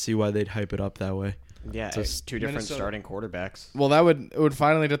I could see why they'd hype it up that way. Yeah, it's two different Minnesota. starting quarterbacks. Well, it would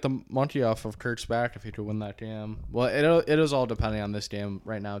finally get the monkey off of Kirk's back if he could win that game. Well, it is all depending on this game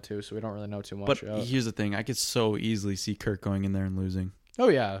right now too, so we don't really know too much. But yet. here's the thing: I could so easily see Kirk going in there and losing. Oh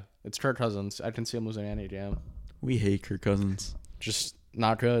yeah, it's Kirk Cousins. I can see him losing any game. We hate Kirk Cousins. Just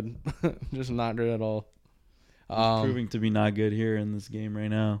not good. Just not good at all. Proving to be not good here in this game right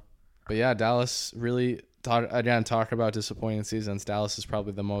now. But yeah, Dallas really talk about disappointing seasons. Dallas is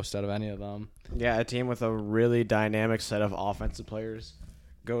probably the most out of any of them. Yeah, a team with a really dynamic set of offensive players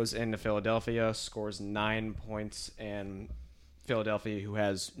goes into Philadelphia, scores 9 points, and Philadelphia, who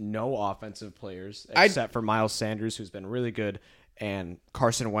has no offensive players except for Miles Sanders, who's been really good, and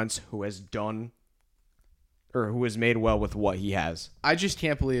Carson Wentz, who has made well with what he has. I just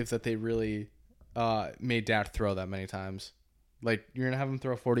can't believe that they really made Dak throw that many times. Like, you're going to have him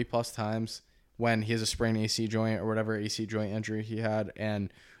throw 40-plus times when he has a sprained AC joint or whatever AC joint injury he had,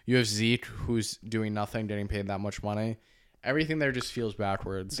 and you have Zeke, who's doing nothing, getting paid that much money. Everything there just feels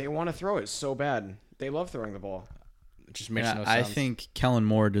backwards. They want to throw it so bad. They love throwing the ball. It just makes no sense. I think Kellen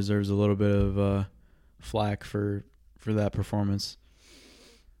Moore deserves a little bit of flack for that performance.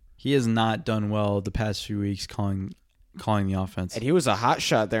 He has not done well the past few weeks calling the offense. And he was a hot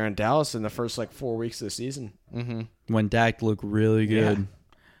shot there in Dallas in the first 4 weeks of the season. Mm-hmm. When Dak looked really good. Yeah.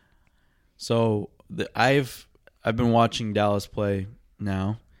 So I've been watching Dallas play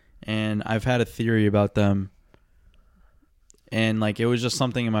now, and I've had a theory about them. And it was just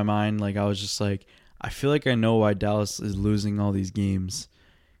something in my mind. I was just like, I feel like I know why Dallas is losing all these games.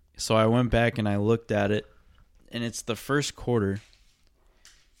 So I went back and I looked at it, and it's the first quarter.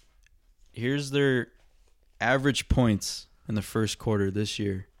 Here's their average points in the first quarter this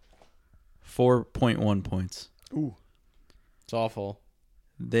year. 4.1 points. Ooh. It's awful.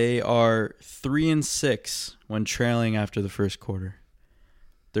 They are 3-6 when trailing after the first quarter.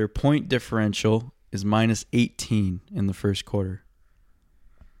 Their point differential is minus 18 in the first quarter.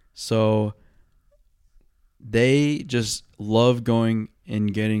 So they just love going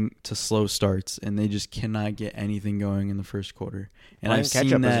and getting to slow starts, and they just cannot get anything going in the first quarter. And I've seen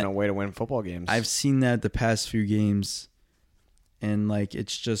catch-up that. isn't a way to win football games. I've seen that the past few games, and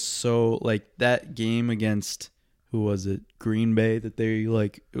it's just so that game against who was it? Green Bay that they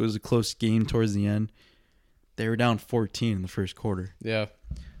it was a close game towards the end. They were down 14 in the first quarter. Yeah.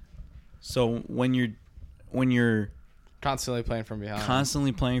 So when you're Constantly playing from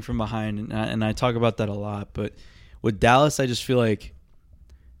behind. and I talk about that a lot, but with Dallas, I just feel like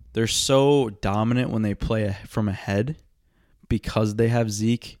they're so dominant when they play from ahead because they have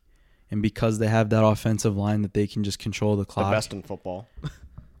Zeke and because they have that offensive line that they can just control the clock. The best in football.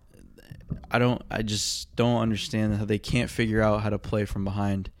 I just don't understand how they can't figure out how to play from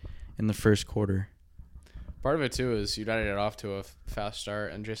behind in the first quarter. Part of it, too, is you got to get off to a fast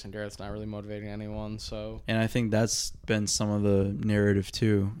start, and Jason Garrett's not really motivating anyone. So, and I think that's been some of the narrative,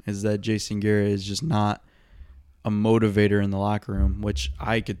 too, is that Jason Garrett is just not a motivator in the locker room, which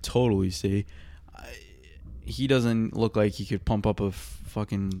I could totally see. He doesn't look like he could pump up a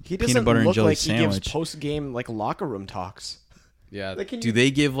fucking peanut butter and jelly sandwich. He gives post-game locker room talks. yeah. Do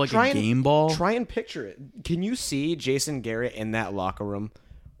they give a game ball? Try and picture it. Can you see Jason Garrett in that locker room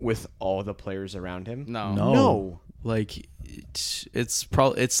with all the players around him? No. It's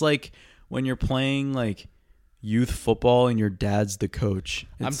probably like when you're playing youth football and your dad's the coach.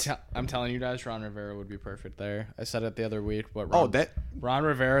 I'm telling you guys, Ron Rivera would be perfect there. I said it the other week, but Ron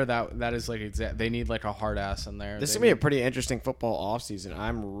Rivera, that is like they need like a hard ass in there. This is gonna be a pretty interesting football offseason.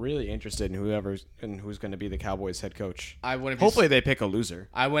 I'm really interested in who's going to be the Cowboys head coach. Hopefully they pick a loser.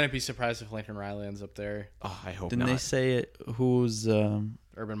 I wouldn't be surprised if Lincoln Riley ends up there. Oh, I hope Didn't not. they say it? Who's Urban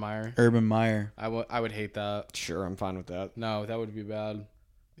Meyer? Urban Meyer. I would hate that. Sure, I'm fine with that. No, that would be bad.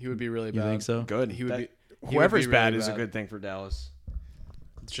 He would be really You bad. think so? Good. He would be. Whoever's really bad is a bad. good thing for Dallas.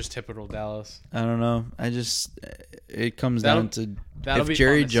 It's just typical Dallas. I don't know. It comes down to that'll if be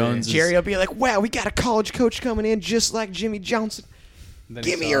Jerry fun to see. Jones is, Jerry will be like, "Wow, we got a college coach coming in just like Jimmy Johnson. Then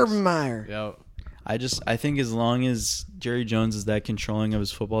Give he me sucks. Urban Meyer." Yep. I think as long as Jerry Jones is that controlling of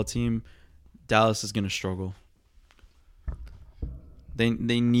his football team, Dallas is going to struggle. They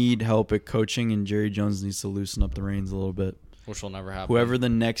need help at coaching, and Jerry Jones needs to loosen up the reins a little bit. Which will never happen. Whoever the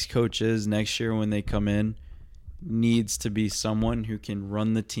next coach is next year when they come in needs to be someone who can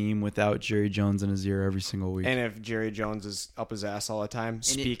run the team without Jerry Jones in his ear every single week. And if Jerry Jones is up his ass all the time,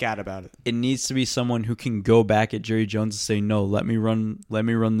 speak out about it. It needs to be someone who can go back at Jerry Jones and say, "No, let me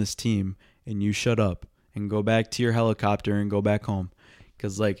run this team, and you shut up and go back to your helicopter and go back home,"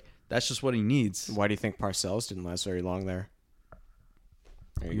 because that's just what he needs. Why do you think Parcells didn't last very long there?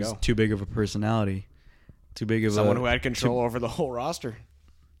 There you He's go. too big of a personality, too big of Someone who had control over the whole roster.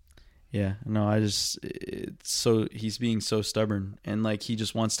 Yeah, no, he's being so stubborn, and he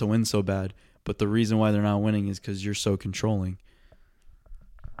just wants to win so bad. But the reason why they're not winning is because you're so controlling.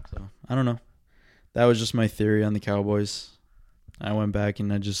 So I don't know. That was just my theory on the Cowboys. I went back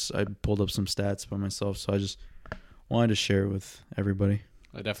and I pulled up some stats by myself, so I just wanted to share it with everybody.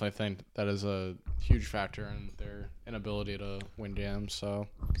 I definitely think that is a huge factor in their inability to win games. So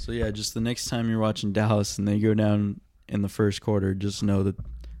yeah, just the next time you're watching Dallas and they go down in the first quarter, just know that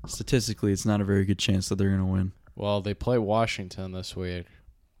statistically it's not a very good chance that they're going to win. well, they play Washington this week.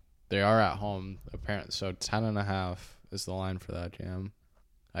 They are at home, apparently. So 10.5 is the line for that game.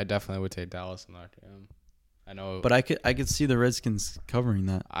 I definitely would take Dallas in that game. I know, But I could see the Redskins covering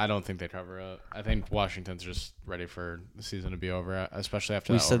that. I don't think they cover it. I think Washington's just ready for the season to be over, especially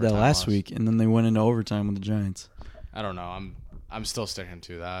after We that said that overtime last loss. week, and then they went into overtime with the Giants. I don't know. I'm still sticking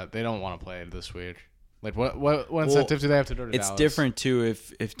to that. They don't want to play it this week. What incentive do they have to go to It's Dallas? different too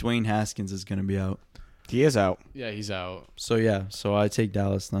if Dwayne Haskins is going to be out. He is out. Yeah, he's out. So I take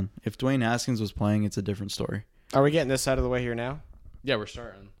Dallas then. If Dwayne Haskins was playing, it's a different story. Are we getting this out of the way here now? Yeah, we're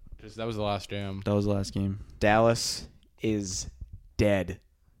starting. Because that was the last game. That was the last game. Dallas is dead.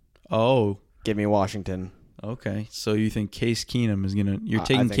 Oh, Give me Washington. okay. So you think Case Keenum is gonna? You're I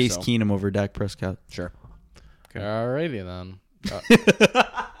taking think Case so. Keenum over Dak Prescott. Sure. Okay. Alrighty then.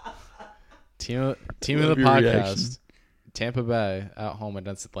 Team of the Love your podcast. reaction. Tampa Bay at home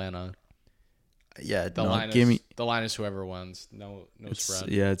against Atlanta. Yeah, The line is whoever wins. No spread.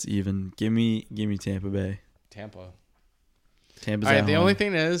 Yeah, it's even. Give me Tampa Bay. Tampa. Tampa's All right. at The home. only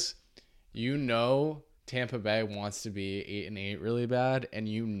thing is, Tampa Bay wants to be 8-8 really bad, and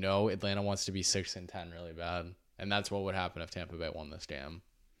Atlanta wants to be 6-10 really bad, and that's what would happen if Tampa Bay won this game.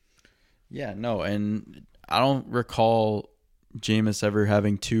 Yeah, no, and I don't recall Jameis ever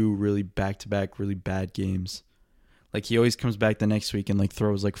having two really back-to-back really bad games. He always comes back the next week and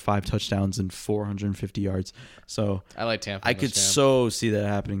throws 5 touchdowns and 450 yards. So I like Tampa. I in this could game. so see that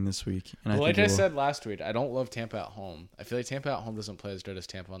happening this week. And Well, I think like I it will. said last week, I don't love Tampa at home. I feel like Tampa at home doesn't play as good as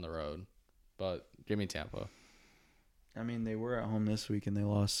Tampa on the road. But give me Tampa. I mean, they were at home this week and they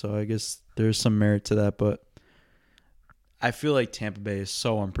lost, so I guess there's some merit to that. But I feel like Tampa Bay is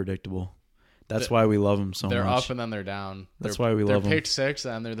so unpredictable. That's why we love them so They're much. up and then they're down. That's why we love them. They're picked 6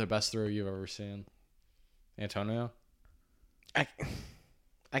 and they're the best throw you've ever seen. Antonio?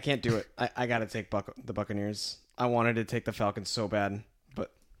 I can't do it. I got to take the Buccaneers. I wanted to take the Falcons so bad,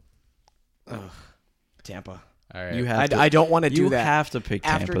 but Tampa. All right. You have to, I don't want to do that. You have to pick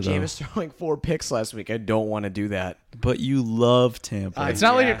Tampa, After though. Jameis throwing 4 picks last week, I don't want to do that. But you love Tampa. It's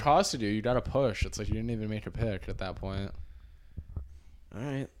not like Yeah. it costs to do. You got to push. It's like you didn't even make a pick at that point. All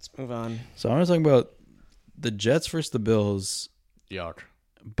right, let's move on. So I want to talk about the Jets versus the Bills. Yuck.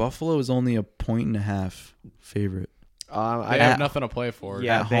 Buffalo is only a 1.5 favorite. I They have nothing to play for.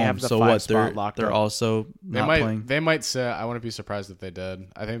 Yeah, at they home. have the so 5 what? spot locked They're up. also not playing. They might sit. I wouldn't be surprised if they did.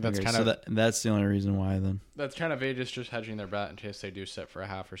 I think that's Okay, kind so of that's the only reason why then. that's kind of Vegas just hedging their bet in case they do sit for a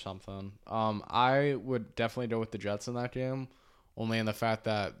half or something. I would definitely go with the Jets in that game, only in the fact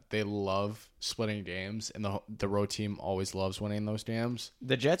that they love splitting games, and the road team always loves winning those games.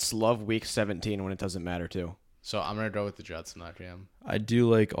 The Jets love Week 17 when it doesn't matter too. So I'm gonna go with the Jets in that game. I do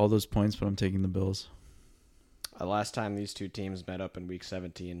like all those points, but I'm taking the Bills. Last time these two teams met up in Week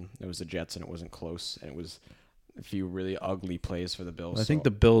 17, it was the Jets, and it wasn't close, and it was a few really ugly plays for the Bills. I think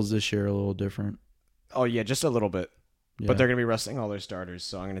the Bills this year are a little different. Oh yeah, just a little bit. Yeah. But they're going to be resting all their starters,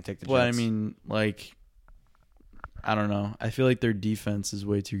 so I'm going to take the Jets. Well, I mean, like, I don't know. I feel like their defense is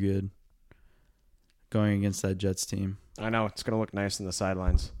way too good going against that Jets team. I know. It's going to look nice in the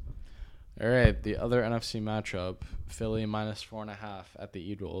sidelines. All right, the other NFC matchup, Philly minus 4.5 at the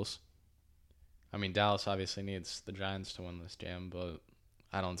Eagles. I mean, Dallas obviously needs the Giants to win this game, but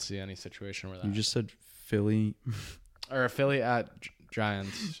I don't see any situation where that. You just said Philly. Or Philly at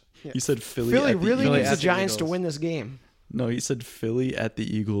Giants. You said Philly. Philly at the really Eagles. needs the at the Giants to Eagles. win this game. No, he said Philly at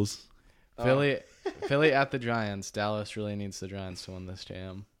the Eagles. Philly at the Giants. Dallas really needs the Giants to win this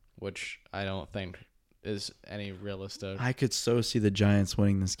game, which I don't think is any realistic. I could so see the Giants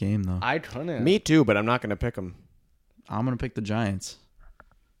winning this game, though. I couldn't. Me too, but I'm not going to pick them. I'm gonna pick the Giants.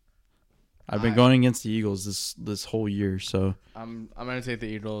 I've been going against the Eagles this whole year, so I'm gonna take the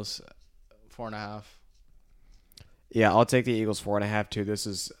Eagles 4.5. Yeah, I'll take the Eagles 4.5 too. This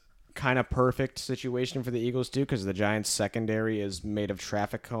is kind of perfect situation for the Eagles too, because the Giants secondary is made of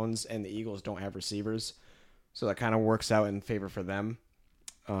traffic cones and the Eagles don't have receivers, so that kind of works out in favor for them.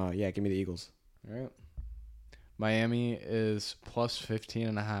 Yeah, give me the Eagles. All right. Miami is plus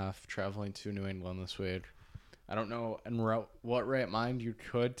 15.5 traveling to New England this week. I don't know in what right mind you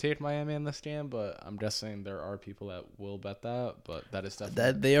could take Miami in this game, but I'm guessing there are people that will bet that. But that is definitely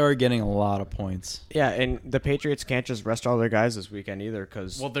that they are getting a lot of points. Yeah, and the Patriots can't just rest all their guys this weekend either,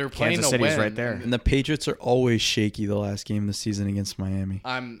 because they're playing Kansas to City's win, right there. And the Patriots are always shaky the last game of the season against Miami.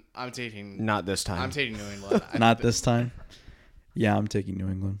 I'm taking Not this time. I'm taking New England. I Not think this time. Yeah, I'm taking New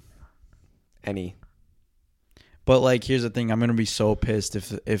England. Any. But like, here's the thing: I'm gonna be so pissed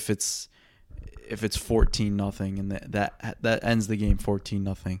if it's 14-0 and that ends the game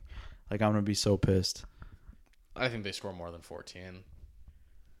 14-0. Like, I'm gonna be so pissed. I think they score more than 14.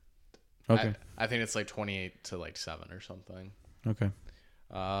 Okay. I think it's like 28 to like 7 or something. Okay.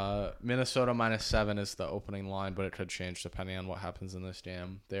 Minnesota minus 7 is the opening line, but it could change depending on what happens in this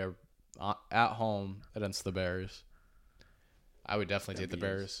game. They're at home against the Bears. I would definitely take the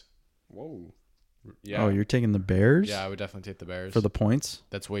Bears. Whoa. Yeah. Oh, you're taking the Bears? Yeah, I would definitely take the Bears. For the points?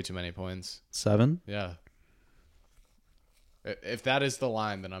 That's way too many points. 7? Yeah. If that is the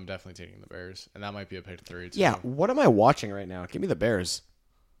line, then I'm definitely taking the Bears. And that might be a pick 3, too. Yeah, what am I watching right now? Give me the Bears.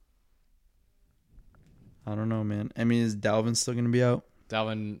 I don't know, man. I mean, is Dalvin still going to be out?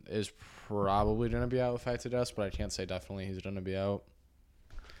 Dalvin is probably going to be out if I had to guess, but I can't say definitely he's going to be out.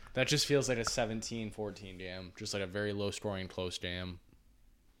 That just feels like a 17-14 game. Just like a very low-scoring, close game.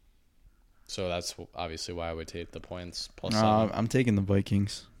 So that's obviously why I would take the points plus 7. I'm taking the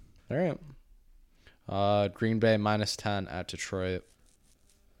Vikings. All right. Green Bay minus 10 at Detroit.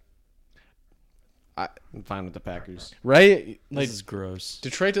 I'm fine with the Packers. Right? Like, This is gross.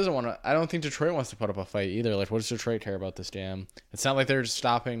 Detroit doesn't want to. I don't think Detroit wants to put up a fight either. Like, what does Detroit care about this game? It's not like they're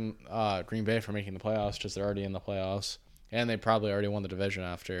stopping Green Bay from making the playoffs, just they're already in the playoffs, and they probably already won the division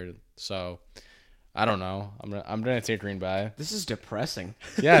after. So, I don't know. I'm gonna take Green Bay. This is depressing.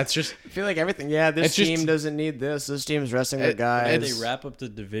 Yeah, it's just I feel like everything. Yeah, this It's just- team doesn't need this. This team's resting their If guys. they wrap up the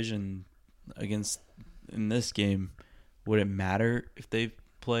division in this game, would it matter if they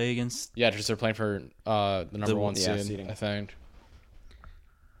play against? just they're playing for the number one seed, seeding. I think.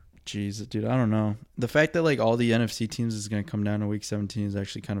 Jeez, dude, I don't know. The fact that like all the NFC teams is going to come down to week 17 is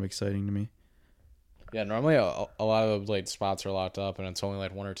actually kind of exciting to me. Yeah, normally a lot of like spots are locked up, and it's only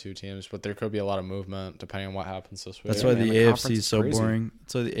like 1 or 2 teams, but there could be a lot of movement depending on what happens this week. That's Yeah, why man, the the AFC conference is is so crazy. boring.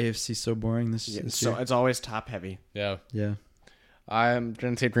 That's why the AFC is so boring this so year. it's always top heavy. Yeah. Yeah. I'm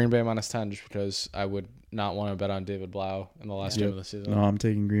going to take Green Bay minus 10 just because I would not want to bet on David Blau in the last game of the season. No, I'm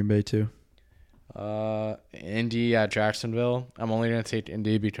taking Green Bay too. Indy at Jacksonville. I'm only going to take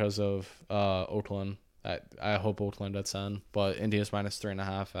Indy because of Oakland. I hope Oakland gets in, but Indy is minus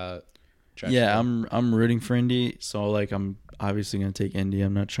 3.5 at Jacksonville. Yeah, I'm rooting for Indy, so like I'm obviously going to take Indy.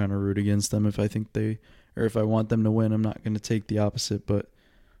 I'm not trying to root against them if I think if I want them to win. I'm not going to take the opposite, but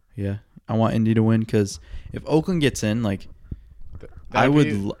yeah, I want Indy to win because if Oakland gets in, like I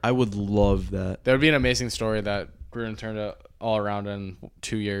would love that. That would be an amazing story that Gruden turned it all around in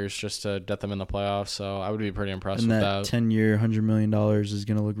 2 years just to get them in the playoffs. So I would be pretty impressed And with that that, 10-year, $100 million is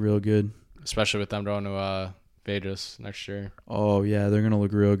going to look real good. especially with them going to Vegas next year. Oh, yeah, they're going to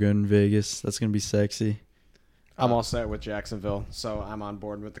look real good in Vegas. That's going to be sexy. I'm all set with Jacksonville, so I'm on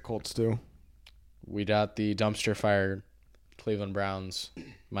board with the Colts too. We got the dumpster fire Cleveland Browns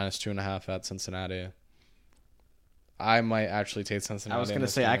minus 2.5 at Cincinnati. I might actually take Cincinnati. I was going to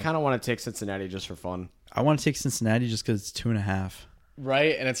say, I kind of want to take Cincinnati just for fun. I want to take Cincinnati just because it's 2.5.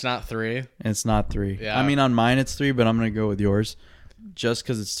 right, and it's not 3. And it's not 3. Yeah. I mean, on mine it's 3, but I'm going to go with yours just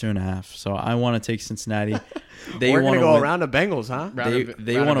because it's 2.5. So I want to take Cincinnati. We're gonna wanna go win. around the Bengals, huh?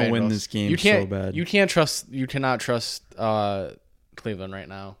 They want to win this game so bad. You cannot trust Cleveland right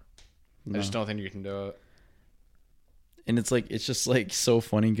now. No. I just don't think you can do it. And it's just like so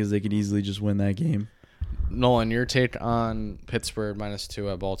funny because they could easily just win that game. Nolan, your take on Pittsburgh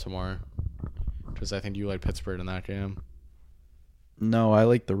 -2 at Baltimore? Because I think you like Pittsburgh in that game. No, I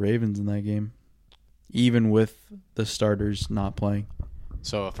like the Ravens in that game, even with the starters not playing.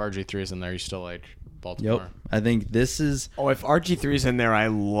 So if RG3 is in there, you still like Baltimore? Yep, I think this is. Oh, if RG3's in there, I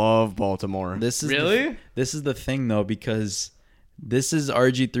love Baltimore. This is Really? This is the thing though, because this is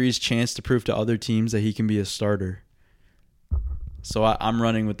RG3's chance to prove to other teams that he can be a starter. So I'm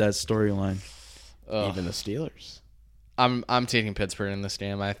running with that storyline. Even the Steelers. I'm taking Pittsburgh in this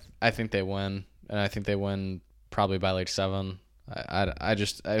game. I think they win, and I think they win probably by like 7.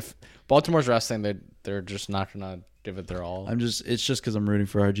 If Baltimore's resting, they're just not gonna give it their all. It's just because I'm rooting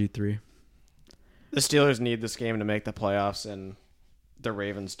for RG3. The Steelers need this game to make the playoffs, and the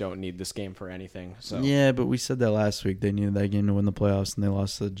Ravens don't need this game for anything. So Yeah, but we said that last week. They needed that game to win the playoffs, and they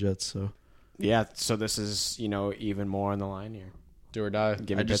lost to the Jets. So yeah, so this is even more on the line here. Do or die.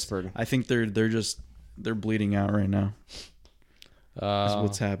 Give me Pittsburgh. I think they're bleeding out right now. That's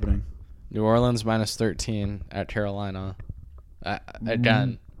what's happening. New Orleans -13 at Carolina.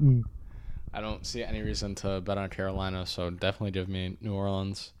 Again, I don't see any reason to bet on Carolina, so definitely give me New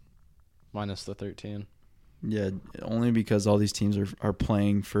Orleans -13. Yeah, only because all these teams are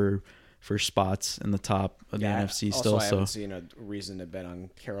playing for spots in the top of the NFC still. I haven't So seen a reason to bet on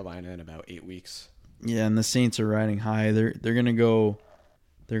Carolina in about 8 weeks. yeah, and the Saints are riding high. They're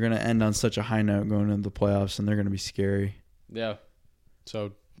gonna end on such a high note going into the playoffs, and they're gonna be scary. Yeah.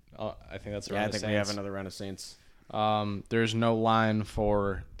 So I think that's I think we have another round of Saints. There's no line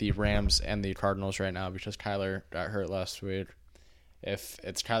for the Rams and the Cardinals right now because Kyler got hurt last week. If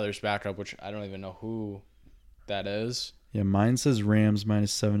it's Kyler's backup, which I don't even know who that is. Yeah, mine says Rams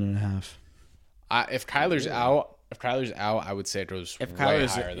 -7.5. If Kyler's out, I would say it goes If way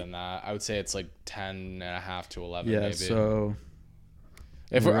Kyler's- higher than that. I would say it's like 10.5 to 11. Yeah, maybe. so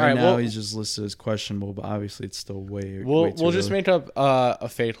If right all right, now he's just listed as questionable, but obviously it's still way we'll too just early. make up a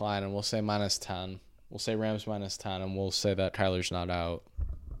fake line and we'll say -10. We'll say Rams -10, and we'll say that Kyler's not out.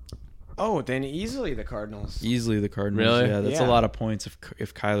 Oh, then easily the Cardinals. Easily the Cardinals. Really? Yeah, that's Yeah. a lot of points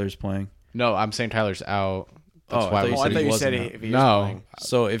if Kyler's playing. No, I'm saying Kyler's out. That's Oh, I why thought you Oh, I said thought he you wasn't said out. if he is No. playing.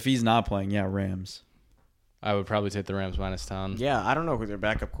 So if he's not playing, yeah, Rams. I would probably take the Rams -10. Yeah, I don't know who their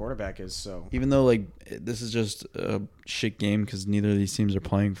backup quarterback is, so Even though this is just a shit game because neither of these teams are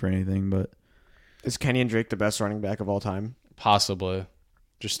playing for anything, but is Kenyon Drake the best running back of all time? Possibly.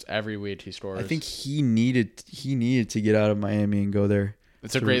 Just every week he scores. I think he needed to get out of Miami and go there.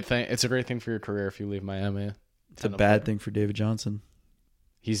 it's a great thing. It's a great thing for your career if you leave Miami. It's a bad thing for David Johnson.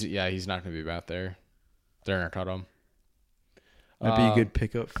 He's not going to be back there. They're going to cut him. Might be a good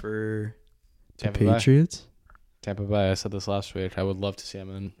pickup for the Tampa Bay. Patriots. Tampa Bay. I said this last week. I would love to see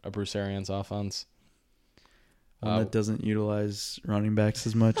him in a Bruce Arians offense. One that doesn't utilize running backs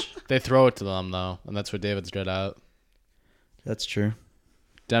as much. They throw it to them though, and that's what David's good at. That's true.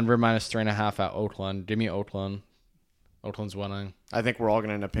 Denver -3.5 at Oakland. Give me Oakland. Oakland's winning. I think we're all going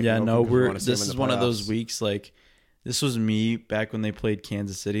to end up picking Yeah, Oakland no, 'cause we wanna see this them in is the one of those playoffs. weeks like this was me back when they played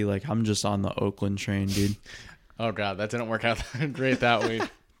Kansas City. Like I'm just on the Oakland train, dude. Oh god, that didn't work out great that week.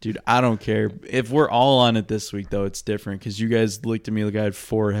 Dude, I don't care. If we're all on it this week, though, it's different because you guys looked at me like I had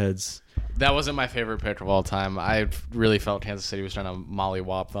 4 heads. That wasn't my favorite pick of all time. I really felt Kansas City was trying to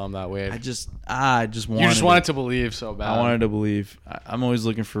mollywop them that week. I just wanted. You just wanted to believe so bad. I wanted to believe. I'm always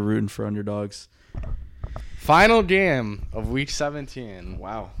looking for rooting for underdogs. Final game of Week 17.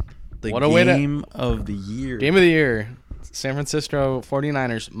 Wow. The What a way to- game of the year. Game of the year. San Francisco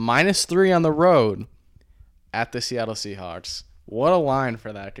 49ers -3 on the road at the Seattle Seahawks. What a line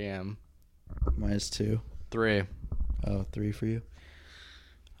for that game. -2. 3. Oh, 3 for you.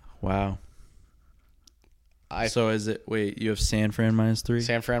 Wow. I So is it? Wait, you have San Fran -3.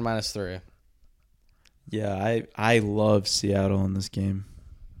 San Fran -3. Yeah, I love Seattle in this game.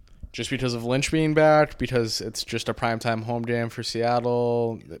 Just because of Lynch being back, because it's just a primetime home game for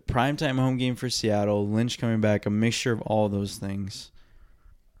Seattle. Primetime home game for Seattle. Lynch coming back. A mixture of all those things.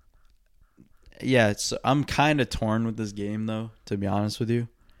 Yeah, I'm kind of torn with this game, though, to be honest with you.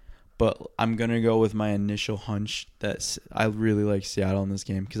 But I'm going to go with my initial hunch that I really like Seattle in this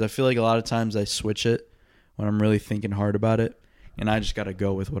game. Because I feel like a lot of times I switch it when I'm really thinking hard about it. And I just got to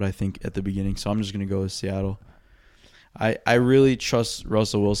go with what I think at the beginning. So I'm just going to go with Seattle. I really trust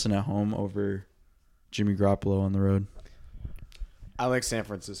Russell Wilson at home over Jimmy Garoppolo on the road. I like San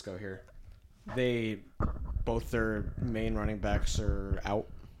Francisco here. Both their main running backs are out.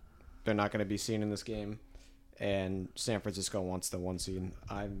 They're not going to be seen in this game. and San Francisco wants the 1 seed.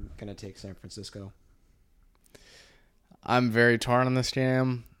 I'm gonna take San Francisco. I'm very torn on this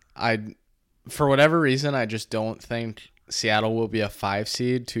game. For whatever reason, I just don't think Seattle will be a 5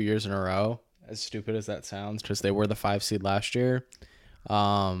 seed 2 years in a row. As stupid as that sounds, because they were the 5 seed last year.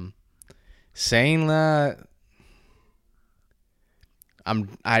 Saying that,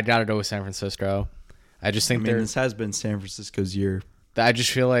 I gotta go with San Francisco. I just think this has been San Francisco's year. I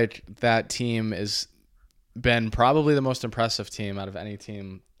just feel like that team has been probably the most impressive team out of any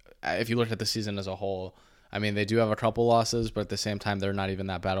team. If you look at the season as a whole, I mean, they do have a couple losses, but at the same time, they're not even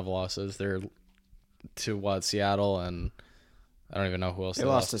that bad of losses. They're to Seattle, and I don't even know who else they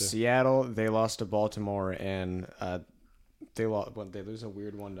lost to. Seattle. They lost to Baltimore, and they lose a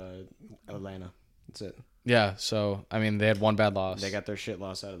weird one to Atlanta. That's it. Yeah, so I mean, they had one bad loss. They got their shit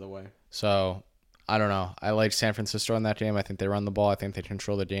loss out of the way. So I don't know. I like San Francisco in that game. I think they run the ball. I think they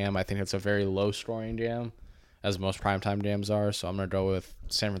control the game. I think it's a very low-scoring game, as most primetime games are. So I'm gonna go with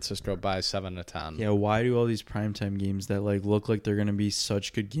San Francisco by 7 to 10. Yeah, why do all these primetime games that look like they're gonna be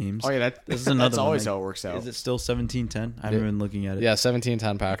such good games? Oh yeah, this is another. That's always how it works out. Is it still 17-10? I haven't been looking at it. Yeah,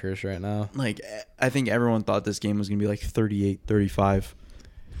 17-10 Packers right now. I think everyone thought this game was gonna be 38-35,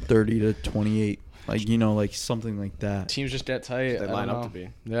 30-28. Something like that. Teams just get tight. They line up to be.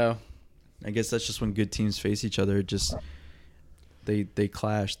 Yeah. I guess that's just when good teams face each other. Just they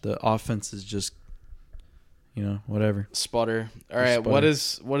clash. The offense is just whatever. Sputter. All right. What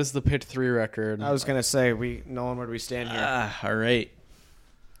is the pick 3 record? I was gonna say Nolan, where do we stand here? All right.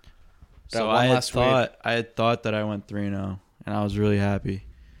 So I had thought that I went 3-0, and I was really happy.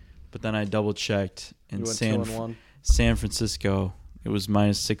 But then I double checked, and San Francisco, it was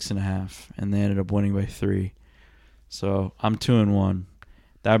 -6.5, and they ended up winning by 3. So I'm 2-1.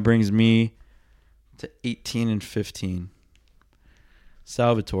 That brings me to 18-15.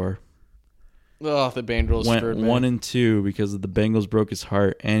 Salvatore. Oh, the Bengals went 1-2 because the Bengals broke his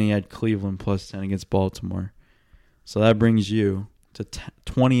heart, and he had Cleveland +10 against Baltimore. So that brings you to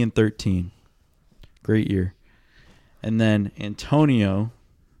 20-13. Great year. And then Antonio,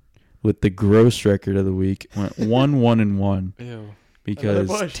 with the gross record of the week, went 1-1-1. Ew.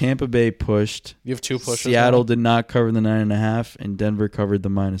 Because Tampa Bay pushed. You have 2 pushes. Seattle did not cover the 9.5, and Denver covered the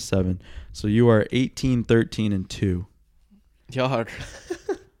 -7. So you are 18-13-2. Yuck.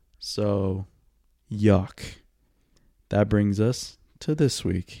 So, yuck. That brings us to this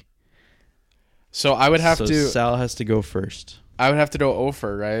week. So I would have to. Sal has to go first. I would have to go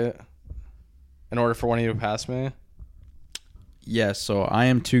over, right? In order for one of you to pass me. Yeah. So I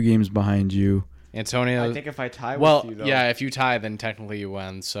am 2 games behind you. Antonio. I think if I tie with you, though. Yeah, if you tie, then technically you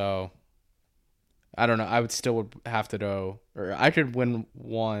win. So, I don't know. I would still have to go. Or I could win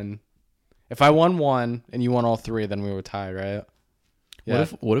 1. If I won 1 and you won all 3, then we would tie, right? Yeah.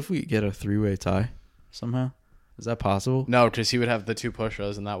 What if we get a 3-way tie somehow? Is that possible? No, because he would have the 2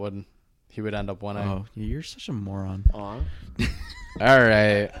 pushes, and he would end up winning. Oh, you're such a moron. All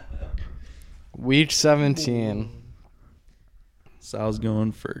right. Week 17. Sal's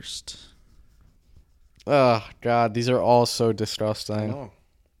going first. Oh, God. These are all so disgusting. I know.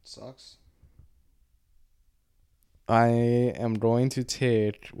 Sucks. I am going to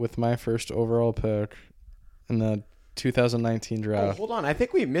take, with my first overall pick in the 2019 draft. Oh, hold on. I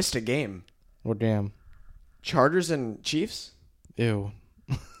think we missed a game. What game? Chargers and Chiefs? Ew.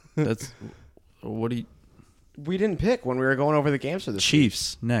 That's... What do you... We didn't pick when we were going over the games for this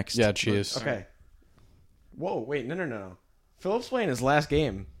Chiefs week. Next. Yeah, Chiefs. Okay. Whoa, wait. No. Phillips playing his last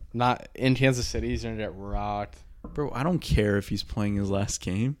game. Not in Kansas City. He's going to get rocked. Bro, I don't care if he's playing his last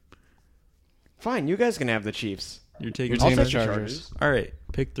game. Fine. You guys can have the Chiefs. You're taking the Chargers. All right.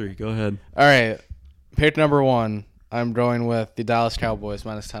 Pick 3. Go ahead. All right. Pick number 1. I'm going with the Dallas Cowboys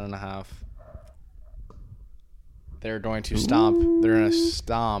 -10.5. They're going to stomp. Ooh. They're going to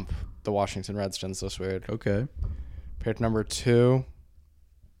stomp the Washington Redskins this week. Okay. Pick number 2.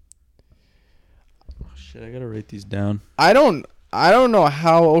 Oh, shit, I gotta write these down. I don't know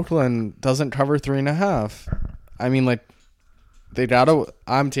how Oakland doesn't cover 3.5. I mean, they gotta.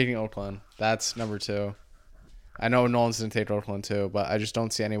 I'm taking Oakland. That's number 2. I know Nolan's gonna take Oakland too, but I just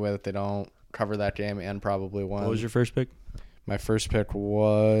don't see any way that they don't cover that game and probably win. What was your first pick? My first pick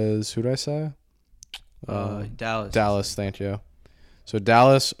was, who did I say? Dallas. Dallas, thank you. So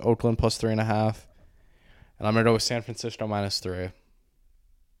Dallas, Oakland +3.5, and I'm gonna go with San Francisco -3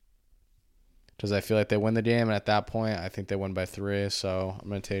 because I feel like they win the game, and at that point, I think they win by 3. So I'm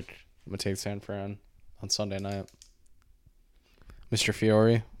gonna take San Fran on Sunday night. Mr.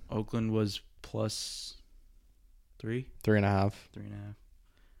 Fiore. Oakland was +3. 3.5. 3.5.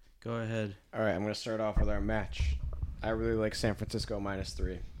 Go ahead. All right, I'm going to start off with our match. I really like San Francisco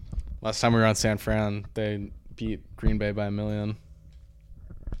 -3. Last time we were on San Fran, they beat Green Bay by 1 million.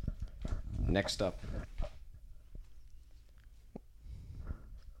 Next up.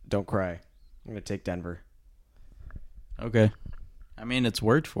 Don't cry. I'm going to take Denver. Okay. I mean, it's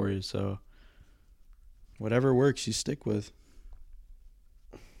worked for you, so whatever works, you stick with.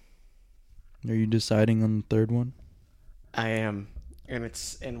 Are you deciding on the third one? I am. And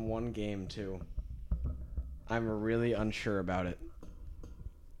it's in one game, too. I'm really unsure about it.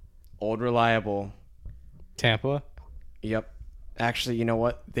 Old Reliable. Tampa? Yep. Actually, you know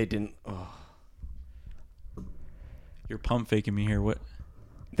what? They didn't. Oh. You're pump faking me here. What?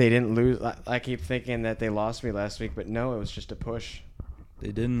 They didn't lose. I keep thinking that they lost me last week, but no, it was just a push.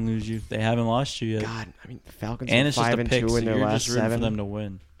 They didn't lose you. They haven't lost you yet. God, I mean, the Falcons And are it's just 5 a and pick, 2 so in their you're last just rooting 7. for them to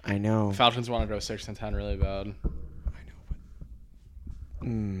win. I know. Falcons want to go 6-10 really bad. Yeah,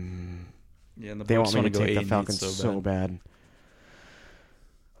 and the They Bucs want me to go go 8 the 8-8 Falcons so bad.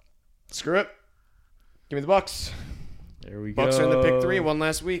 Screw it. Give me the Bucs. There we go. Bucs are in the pick 3. One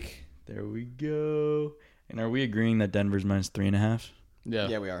last week. There we go. And are we agreeing that Denver's minus 3.5? Yeah.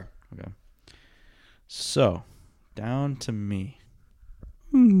 Yeah, we are. Okay. So, down to me.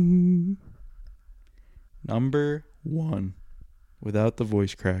 Number 1, without the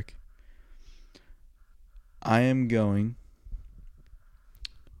voice crack. I am going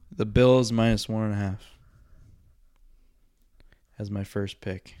the Bills minus 1.5 as my first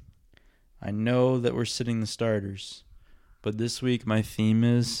pick. I know that we're sitting the starters, but this week my theme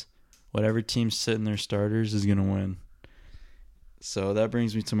is whatever team's sitting their starters is going to win. So that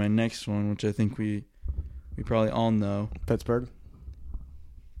brings me to my next one, which I think we probably all know. Pittsburgh.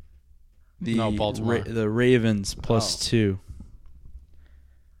 No, Baltimore. The Ravens plus 2.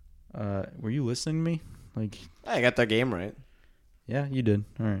 Were you listening to me? I got that game right. Yeah, you did.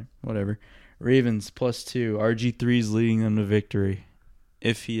 All right, whatever. Ravens plus 2. RG3's leading them to victory.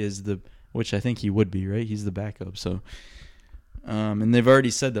 If he is which I think he would be, right? He's the backup. So, and they've already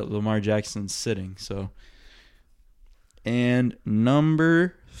said that Lamar Jackson's sitting. So, and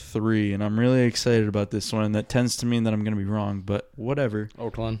number 3, and I'm really excited about this one. That tends to mean that I'm going to be wrong, but whatever.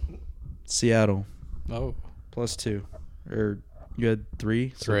 Oakland. Seattle. Oh. Plus 2. Or you had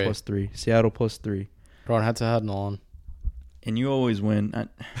 3? So 3. plus 3. Seattle plus 3. Going head to head, Nolan. And you always win. I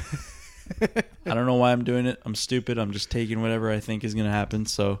don't know why I'm doing it. I'm stupid. I'm just taking whatever I think is going to happen.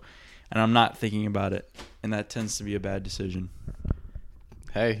 So, and I'm not thinking about it. And that tends to be a bad decision.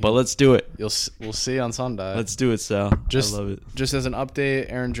 Hey. But let's do it. We'll see on Sunday. Let's do it, Sal. I love it. Just as an update,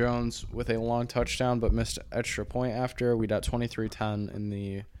 Aaron Jones with a long touchdown but missed extra point after. We got 23-10 in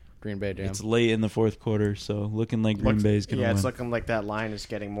the Green Bay game. It's late in the fourth quarter, so looking like Green Bay's going to win. Yeah, it's looking like that line is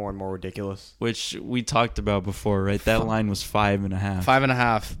getting more and more ridiculous. Which we talked about before, right? That line was 5.5.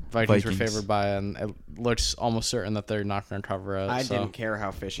 5.5. Vikings were favored by, and it looks almost certain that they're not going to cover it. I didn't care how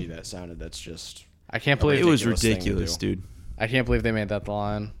fishy that sounded. That's just... I can't believe it was ridiculous, dude. I can't believe they made that the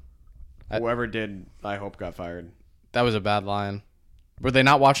line. Whoever did, I hope got fired. That was a bad line. Were they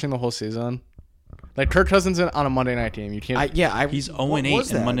not watching the whole season? Like Kirk Cousins on a Monday night team, you can't. He's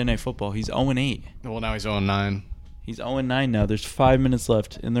 0-8 in Monday Night Football. He's 0-8. Well, now he's 0-9. He's 0-9 now. There's 5 minutes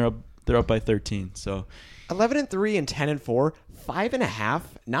left, and they're up by 13. So 11-3 and 10-4, 5.5,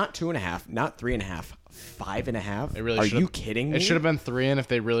 not 2.5, not 3.5, 5.5. It really Are you kidding me? It should have been 3, and if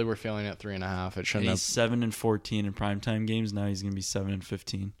they really were feeling at 3.5, it shouldn't have. He's 7-14 in primetime games. Now he's gonna be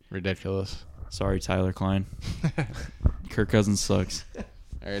 7-15. Ridiculous. Sorry, Tyler Klein. Kirk Cousins sucks.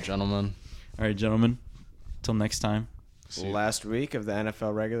 All right, gentlemen. Till next time. Last week of the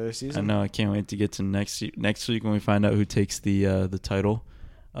NFL regular season. I know. I can't wait to get to next week when we find out who takes the title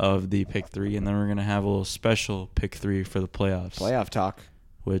of the pick 3, and then we're gonna have a little special pick 3 for the playoffs. Playoff talk.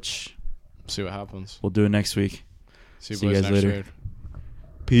 Which see what happens. We'll do it next week. See you guys later.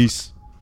 Peace.